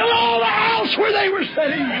 and it filled all the house where they were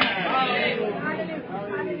sitting.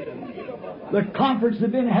 The conference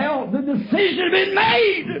had been held. The decision had been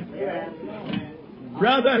made.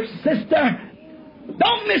 Brother, sister,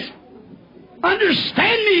 don't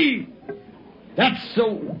misunderstand me. That's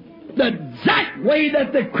the exact way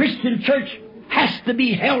that the Christian church has to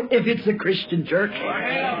be held if it's a Christian church.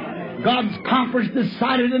 God's conference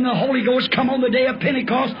decided, and the Holy Ghost come on the day of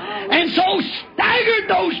Pentecost, and so staggered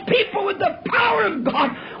those people with the power of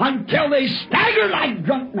God until they staggered like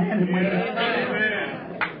drunk men and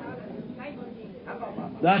women.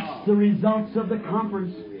 That's the results of the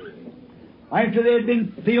conference. After they had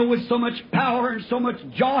been filled with so much power and so much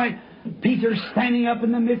joy, Peter, standing up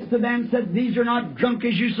in the midst of them, said, these are not drunk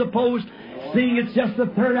as you suppose, seeing it's just the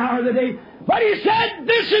 3rd hour of the day. But he said,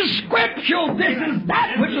 this is scriptural. This is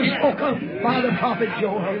that which was spoken by the prophet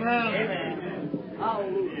Joel.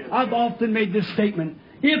 I've often made this statement.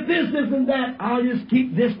 If this isn't that, I'll just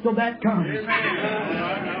keep this till that comes.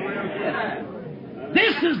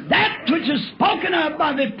 This is that which is spoken of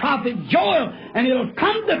by the prophet Joel, and it'll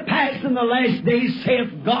come to pass in the last days,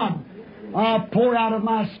 saith God. I'll pour out of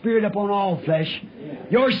my Spirit upon all flesh.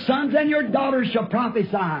 Your sons and your daughters shall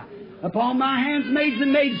prophesy. Upon my handmaids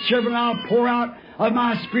and maidservants I'll pour out of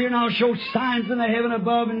my Spirit, and I'll show signs in the heaven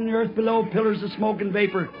above and in the earth below, pillars of smoke and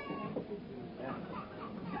vapor.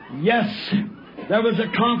 Yes, there was a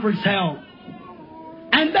conference held.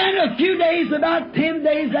 And then a few days, about 10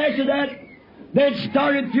 days after that, they'd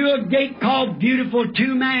started through a gate called Beautiful,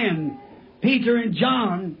 2 men, Peter and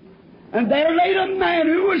John. And there laid a man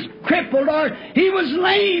who was crippled, or he was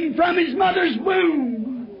lame from his mother's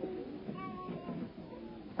womb.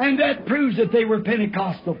 And that proves that they were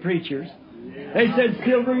Pentecostal preachers. They said,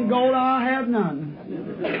 silver and gold I have none.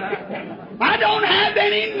 I don't have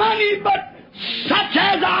any money, but such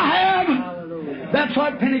as I have. That's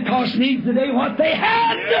what Pentecost needs today, what they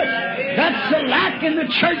had. That's the lack in the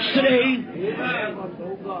church today.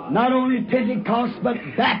 Not only Pentecost, but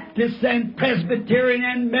Baptists and Presbyterian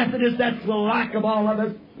and Methodists, that's the lack of all of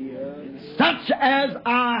us. Such as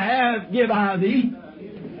I have, give I thee.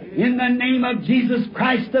 In the name of Jesus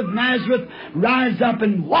Christ of Nazareth, rise up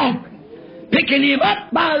and walk. Picking him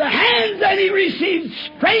up by the hands, and he received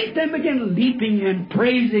strength and began leaping and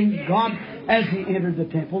praising God as he entered the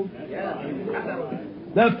temple.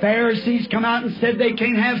 The Pharisees come out and said they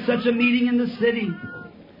can't have such a meeting in the city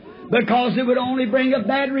because it would only bring a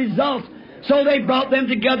bad result. So they brought them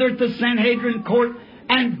together at the Sanhedrin court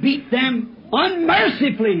and beat them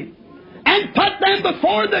unmercifully and put them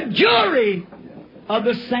before the jury of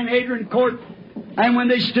the Sanhedrin court. And when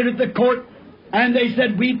they stood at the court, And they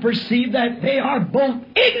said, we perceive that they are both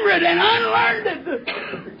ignorant and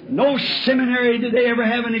unlearned. No seminary did they ever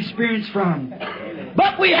have an experience from.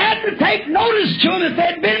 But we had to take notice to them if they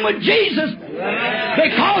had been with Jesus,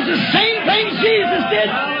 because the same things Jesus did,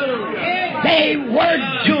 they were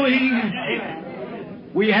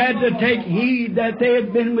doing. We had to take heed that they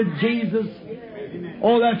had been with Jesus.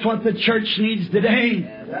 Oh, that's what the church needs today.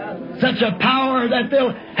 Such a power that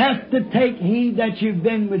they'll have to take heed that you've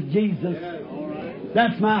been with Jesus.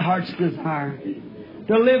 That's my heart's desire.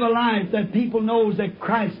 To live a life that people knows that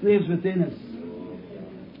Christ lives within us.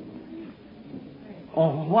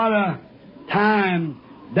 Oh, what a time.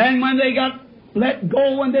 Then when they got let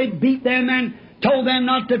go, when they beat them and told them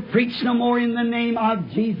not to preach no more in the name of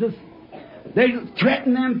Jesus, they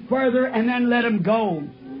threatened them further and then let them go.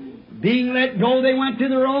 Being let go, they went to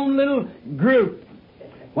their own little group.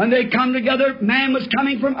 When they come together, man was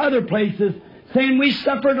coming from other places, saying, we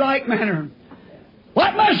suffered like manner.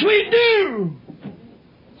 What must we do?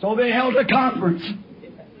 So they held a conference.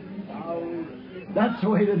 That's the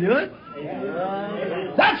way to do it.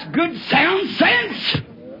 That's good sound sense.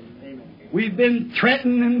 We've been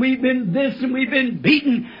threatened and we've been this and we've been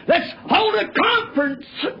beaten. Let's hold a conference.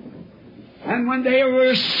 And when they were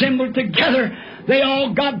assembled together, they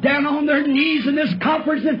all got down on their knees in this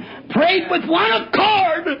conference and prayed with one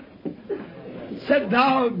accord. Said,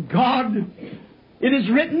 Thou God, it is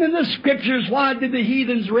written in the Scriptures, why did the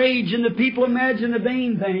heathens rage and the people imagine a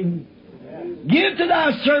vain thing? Give to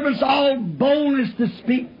thy servants all boldness to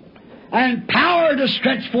speak and power to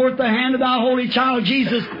stretch forth the hand of thy holy child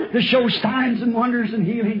Jesus to show signs and wonders and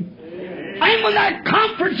healing. And when that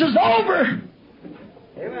conference is over,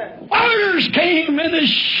 orders came and they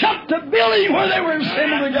shut the building where they were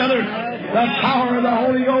assembled together. The power of the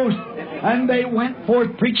Holy Ghost. And they went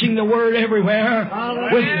forth preaching the Word everywhere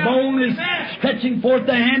with boldness, stretching forth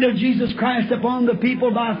the hand of Jesus Christ upon the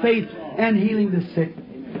people by faith and healing the sick.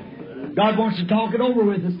 God wants to talk it over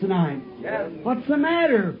with us tonight. What's the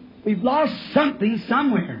matter? We've lost something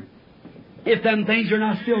somewhere, if them things are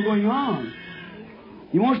not still going on.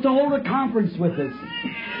 He wants to hold a conference with us.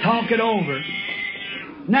 Talk it over.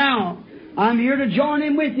 Now, I'm here to join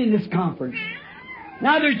in with you in this conference.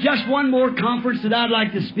 Now, there's just one more conference that I'd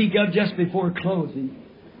like to speak of just before closing.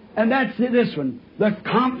 And that's this one, the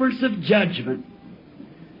Conference of Judgment.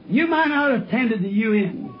 You might not have attended the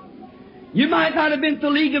UN. You might not have been to the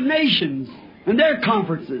League of Nations and their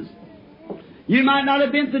conferences. You might not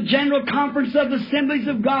have been to the General Conference of the Assemblies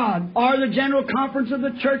of God, or the General Conference of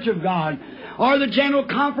the Church of God, or the General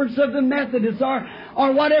Conference of the Methodists,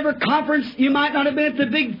 or whatever conference. You might not have been at the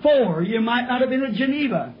Big Four. You might not have been at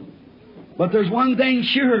Geneva. But there's one thing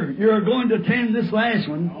sure, you're going to attend this last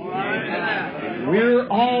one. We're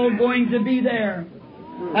all going to be there.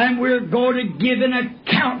 And we're going to give an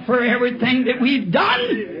account for everything that we've done.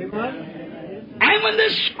 And when the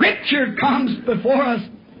Scripture comes before us,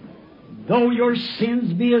 though your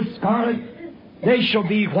sins be as scarlet, they shall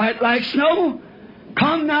be white like snow.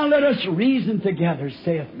 Come now, let us reason together,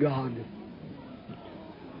 saith God.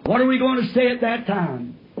 What are we going to say at that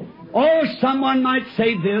time? Oh, someone might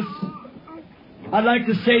say this. I'd like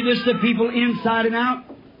to say this to people inside and out.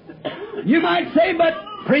 You might say, but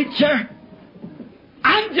preacher,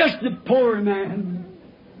 I'm just a poor man.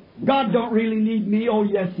 God don't really need me. Oh,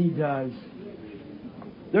 yes, He does.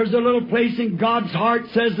 There's a little place in God's heart,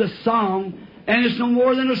 says a song, and it's no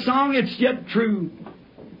more than a song, it's yet true,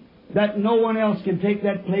 that no one else can take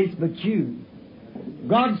that place but you.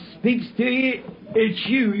 God speaks to you, it's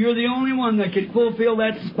you. You're the only one that can fulfill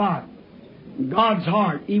that spot. God's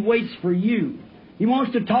heart, He waits for you. He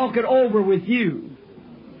wants to talk it over with you.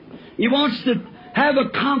 He wants to have a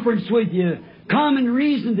conference with you. Come and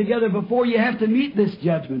reason together before you have to meet this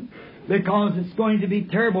judgment. Because it's going to be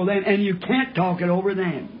terrible then, and you can't talk it over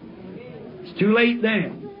then. It's too late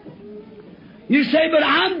then. You say, but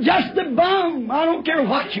I'm just a bum. I don't care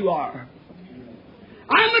what you are.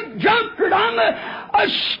 I'm a drunkard. I'm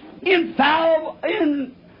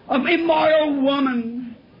an immoral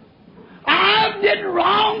woman. I've did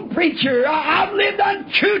wrong, preacher. I've lived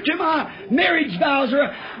untrue to my marriage vows,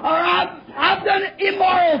 or I've done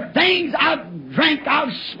immoral things. I've drank,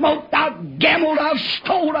 I've smoked, I've gambled, I've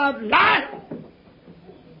stole, I've lied.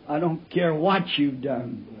 I don't care what you've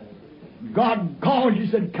done. God called you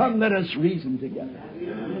and said, come, let us reason together.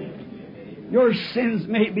 Your sins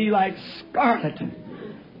may be like scarlet.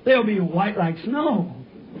 They'll be white like snow.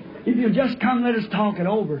 If you'll just come, let us talk it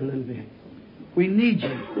over a little bit. We need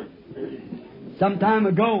you. Some time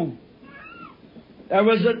ago, there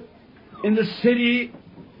was in the city,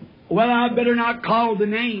 well, I better not call the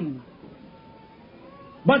name.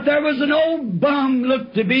 But there was an old bum,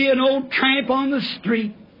 looked to be an old tramp on the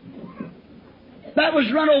street, that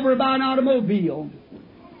was run over by an automobile.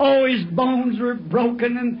 Oh, his bones were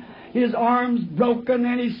broken and his arms broken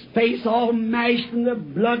and his face all mashed and the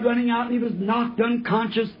blood running out and he was knocked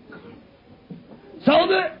unconscious. So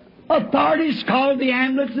the authorities called the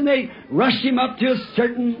ambulance and they rushed him up to a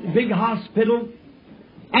certain big hospital.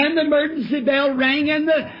 And the emergency bell rang and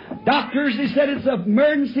the doctors, they said, it's an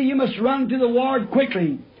emergency, you must run to the ward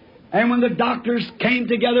quickly. And when the doctors came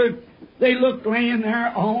together, they looked laying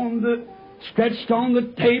there stretched on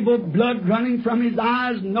the table, blood running from his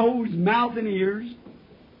eyes, nose, mouth, and ears.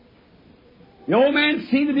 The old man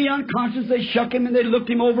seemed to be unconscious. They shook him and they looked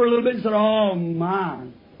him over a little bit and said, oh my.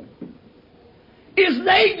 His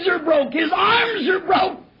legs are broke. His arms are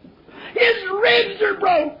broke. His ribs are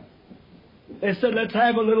broke. They said, let's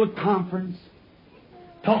have a little conference.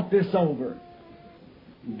 Talk this over.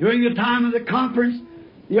 During the time of the conference,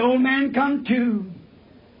 the old man come to.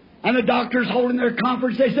 And the doctors holding their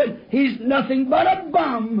conference, they said, he's nothing but a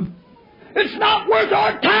bum. It's not worth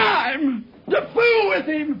our time to fool with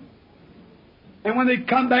him. And when they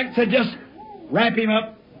come back and said, just wrap him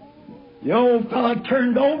up, the old fellow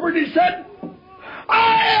turned over and he said,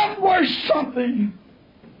 I am worth something.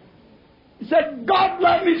 He said, God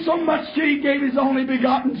loved me so much that He gave His only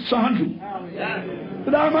begotten Son,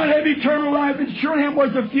 that I might have eternal life. And surely I'm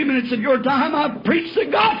worth a few minutes of your time. I've preached the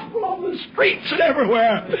gospel on the streets and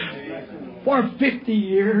everywhere for 50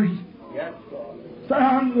 years. Said,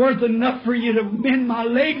 I'm worth enough for you to mend my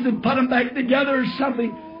legs and put them back together or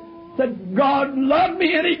something. Said, God loved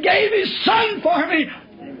me and He gave His Son for me.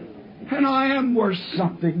 And I am worth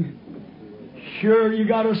something. Sure, you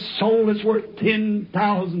got a soul that's worth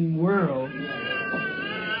 10,000 worlds.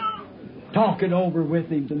 Talk it over with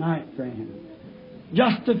him tonight, friend.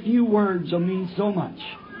 Just a few words will mean so much.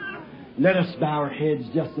 Let us bow our heads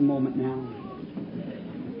just a moment now.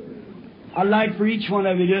 I'd like for each one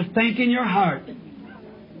of you to think in your heart,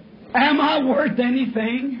 am I worth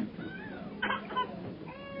anything?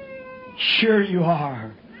 Sure you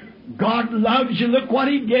are. God loves you. Look what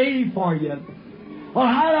He gave for you. Well,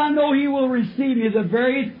 how do I know He will receive you? The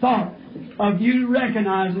very thought of you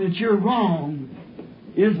recognizing that you're wrong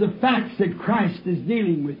is the facts that Christ is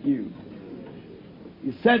dealing with you.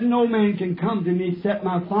 He said, no man can come to me except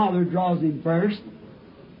my Father draws him first.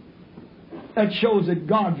 That shows that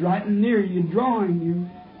God's right near you, drawing you.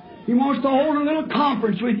 He wants to hold a little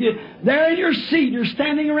conference with you. There in your seat, you're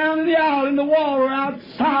standing around in the aisle, in the wall, or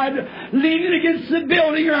outside, leaning against the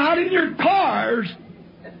building, or out in your cars.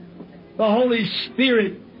 The Holy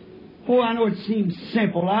Spirit. Oh, I know it seems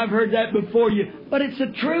simple. I've heard that before you. But it's the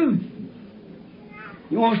truth.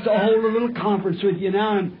 He wants to hold a little conference with you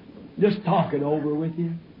now and just talk it over with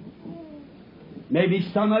you.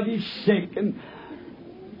 Maybe some of you sick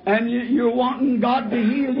and you're wanting God to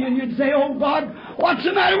heal you and you'd say, oh God, what's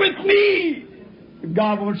the matter with me?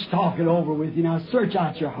 God wants to talk it over with you. Now search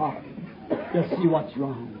out your heart. Just see what's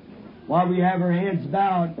wrong. While we have our heads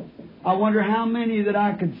bowed, I wonder how many that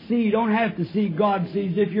I could see. Don't have to see, God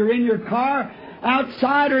sees. If you're in your car,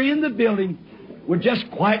 outside, or in the building, would just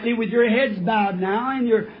quietly with your heads bowed now and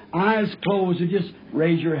your eyes closed, and just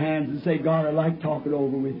raise your hands and say, God, I'd like to talk it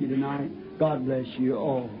over with you tonight. God bless you.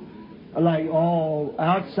 Oh, I'd like all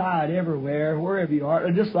outside, everywhere, wherever you are,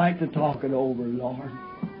 I'd just like to talk it over, Lord.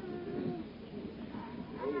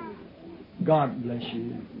 God bless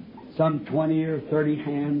you. Some 20 or 30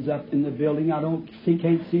 hands up in the building. I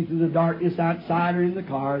can't see through the darkness outside or in the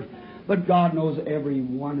cars, but God knows every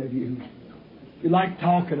one of you. You'd like to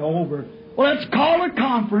talk it over. Well, let's call a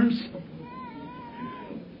conference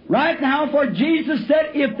right now, for Jesus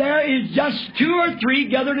said, if there is just 2 or 3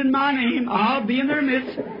 gathered in my name, I'll be in their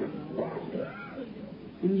midst.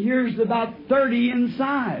 And here's about 30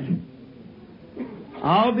 inside.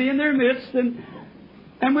 I'll be in their midst, and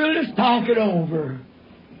we'll just talk it over.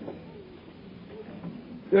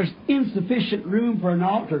 There's insufficient room for an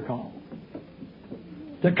altar call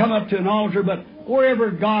to come up to an altar, but wherever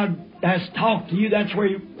God has talked to you, that's where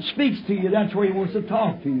He speaks to you, that's where He wants to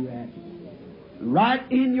talk to you at. Right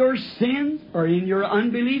in your sins, or in your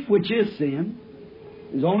unbelief, which is sin.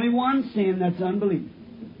 There's only one sin, that's unbelief.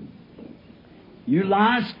 You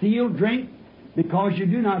lie, steal, drink, because you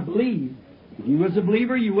do not believe. If you was a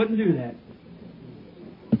believer, you wouldn't do that.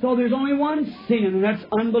 So there's only one sin, and that's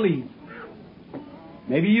unbelief.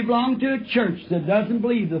 Maybe you belong to a church that doesn't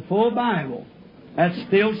believe the full Bible. That's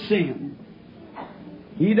still sin.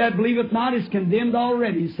 He that believeth not is condemned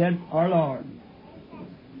already, said our Lord.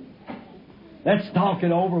 Let's talk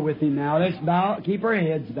it over with Him now. Let's bow, keep our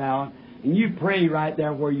heads bowed, and you pray right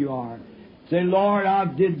there where you are. Say, Lord, I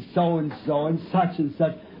did so and so and such,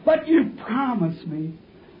 but you promised me.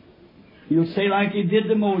 You'll say like you did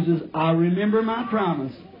to Moses, I'll remember my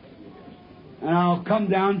promise, and I'll come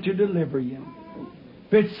down to deliver you.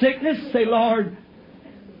 If it's sickness, say, Lord,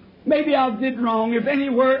 maybe I did wrong. If any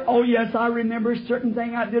word, oh yes, I remember a certain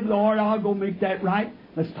thing I did, Lord, I'll go make that right.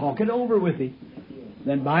 Let's talk it over with Thee.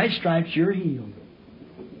 Then by His stripes you're healed.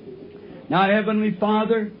 Now, Heavenly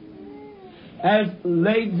Father, as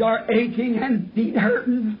legs are aching and feet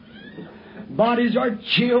hurting, bodies are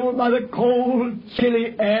chilled by the cold,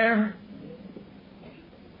 chilly air,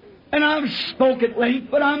 and I've spoke at length,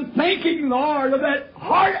 but I'm thinking, Lord, of that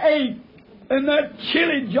heartache and that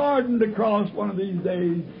chilly Jordan to cross one of these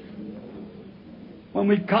days. When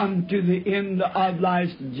we come to the end of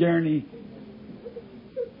life's journey,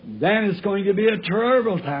 then it's going to be a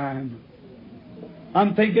terrible time.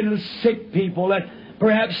 I'm thinking of sick people that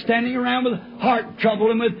perhaps standing around with heart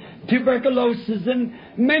trouble and with tuberculosis and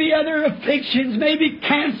many other afflictions, maybe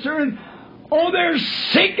cancer, and oh, they're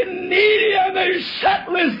sick and needy and they're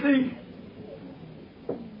sat listening.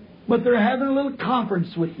 But they're having a little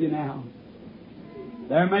conference with you now.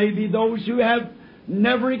 There may be those who have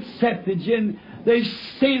never accepted you, and they've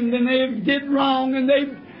sinned and they've did wrong and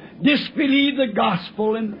they've disbelieved the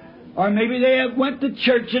gospel, and or maybe they have went to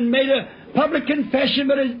church and made a public confession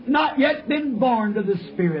but has not yet been born to the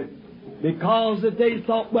Spirit, because that they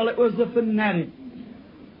thought, well, it was a fanatic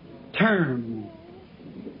term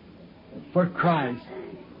for Christ.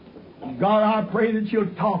 God, I pray that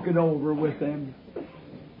You'll talk it over with them.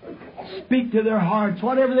 Speak to their hearts,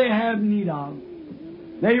 whatever they have need of.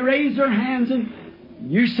 They raise their hands, and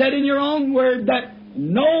You said in Your own word that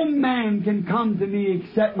no man can come to Me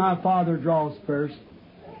except My Father draws first.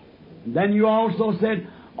 Then You also said,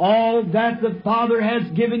 all that the Father has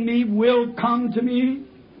given Me will come to Me,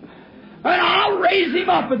 and I'll raise him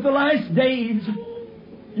up at the last days.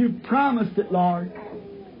 You promised it, Lord.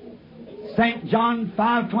 St. John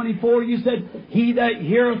 5:24, You said, he that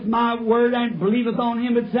heareth My word and believeth on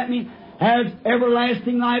Him that sent Me has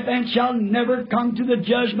everlasting life and shall never come to the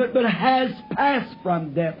judgment, but has passed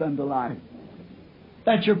from death unto life.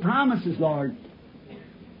 That's Your promises, Lord.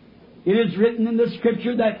 It is written in the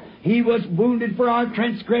Scripture that He was wounded for our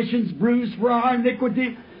transgressions, bruised for our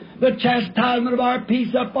iniquity. The chastisement of our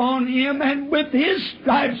peace upon Him, and with His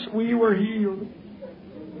stripes we were healed.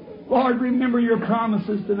 Lord, remember Your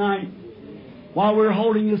promises tonight while we're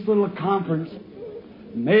holding this little conference.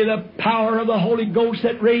 May the power of the Holy Ghost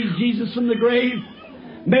that raised Jesus from the grave,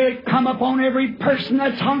 may it come upon every person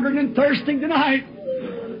that's hungering and thirsting tonight.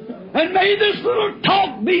 And may this little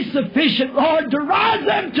talk be sufficient, Lord, to rise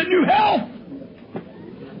them to new health.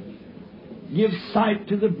 Give sight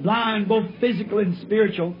to the blind, both physical and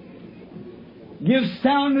spiritual. Give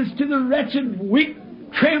soundness to the wretched, weak,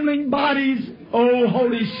 trembling bodies. O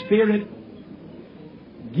Holy Spirit,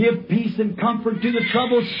 give peace and comfort to the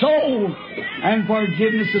troubled soul, and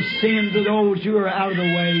forgiveness of sin to those who are out of the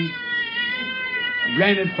way.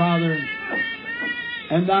 Grant it, Father,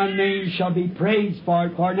 and Thy name shall be praised for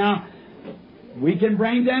it. For now we can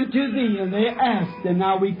bring them to Thee, and they asked, and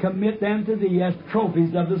now we commit them to Thee as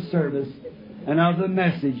trophies of the service and of the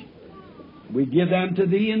message. We give them to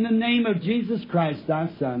Thee in the name of Jesus Christ, Thy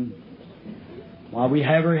Son. While we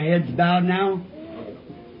have our heads bowed now,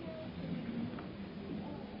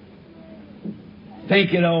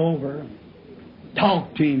 think it over.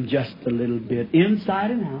 Talk to Him just a little bit,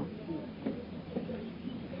 inside and out.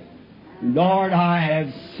 Lord, I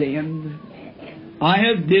have sinned. I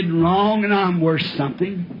have did wrong, and I'm worth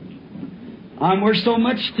something. I'm worth so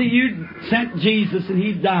much to You sent Jesus, and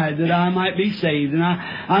He died that I might be saved, and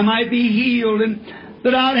I might be healed, and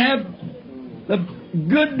that I'd have the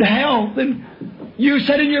good health. And You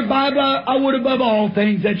said in Your Bible, I would above all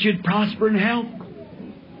things that You'd prosper in health.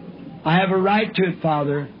 I have a right to it,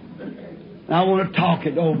 Father. And I want to talk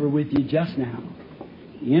it over with You just now,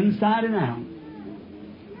 inside and out,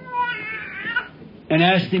 and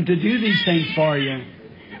ask Him to do these things for You.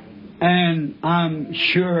 And I'm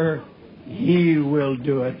sure He will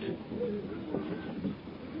do it.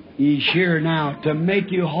 He's here now to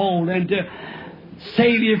make you whole and to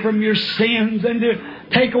save you from your sins and to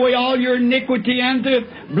take away all your iniquity and to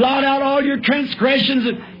blot out all your transgressions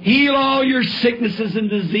and heal all your sicknesses and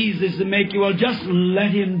diseases and make you well. Just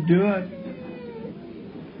let Him do it.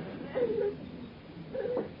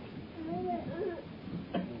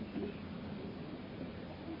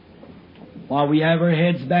 While we have our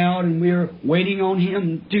heads bowed and we're waiting on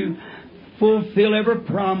Him to fulfill every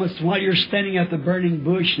promise, while you're standing at the burning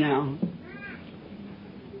bush now,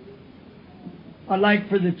 I'd like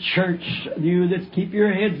for the church, you that keep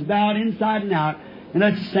your heads bowed inside and out, And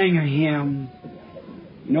let's sing a hymn.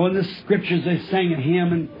 You know, in the Scriptures they sang a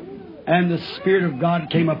hymn, and the Spirit of God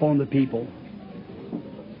came upon the people.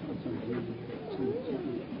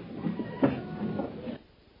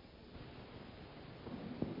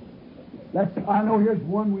 I know here's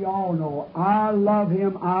one we all know. I love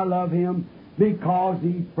Him because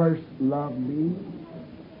He first loved me.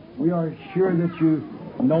 We are sure that you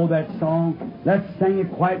know that song. Let's sing it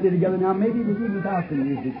quietly together now. Maybe without the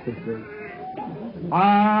music, sister.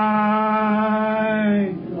 I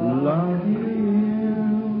love Him.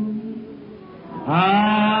 I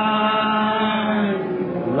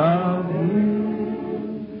love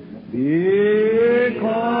Him because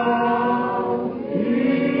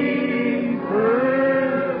He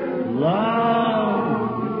first loved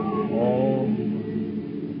me.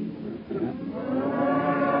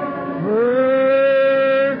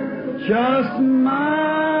 Just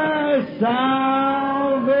my salvation.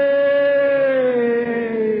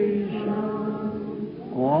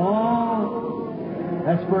 Oh,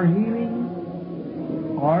 that's for healing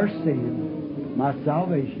our sin, my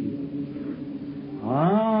salvation. I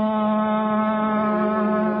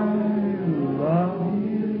love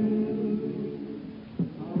you.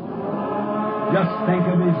 Just think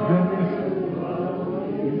of His goodness.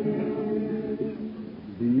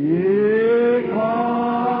 Because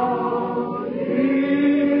He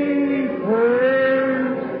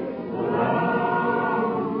first loved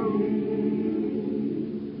me.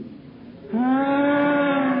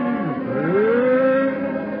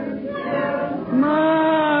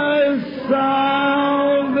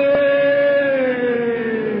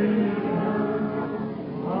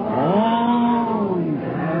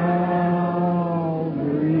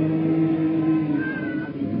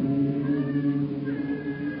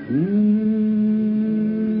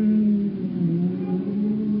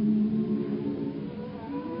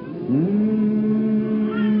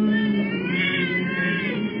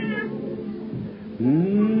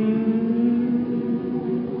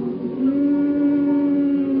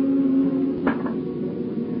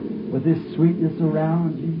 With this sweetness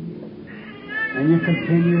around you, and you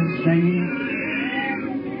continue singing,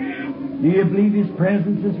 do you believe His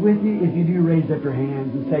presence is with you? If you do, raise up your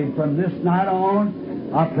hands and say, from this night on,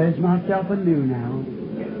 I pledge myself anew now.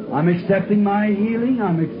 I'm accepting my healing.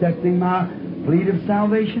 I'm accepting my plea of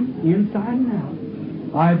salvation inside and out.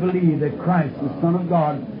 I believe that Christ, the Son of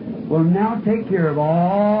God, will now take care of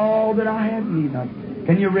all that I have need of.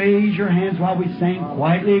 Can you raise your hands while we sing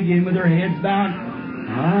quietly again with our heads bowed?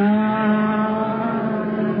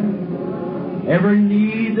 Every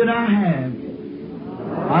need that I have,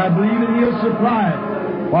 I believe that He'll supply it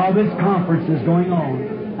while this conference is going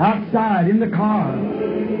on. Outside, in the car.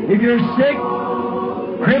 If you're sick,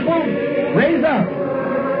 crippled, raise up.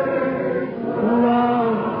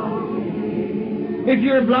 If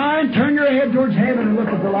you're blind, turn your head towards heaven and look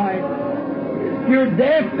at the light. If you're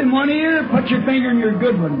deaf in one ear, put your finger in your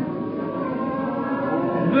good one.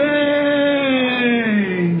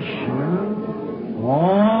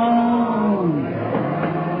 On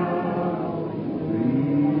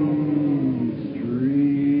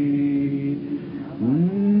Street.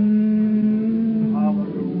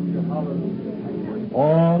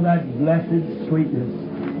 All that blessed sweetness.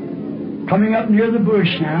 Coming up near the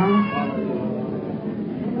bush now.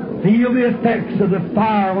 Feel the effects of the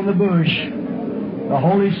fire on the bush. The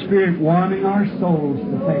Holy Spirit warming our souls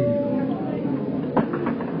to faith.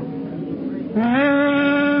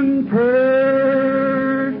 And purchase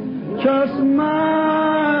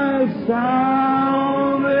my salvation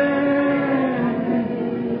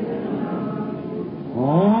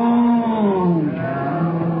on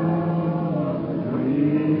Calvary.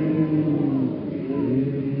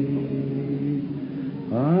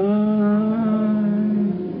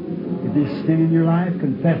 If there's sin in your life,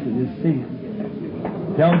 confess it as sin.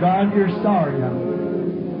 Tell God you're sorry of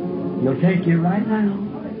it. He'll take you right now.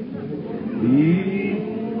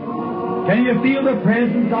 Can you feel the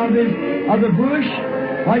presence of the bush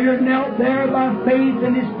while you're knelt there by faith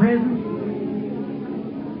in His presence?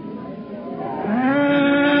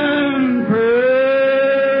 And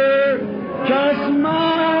purchase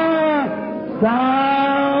my salvation.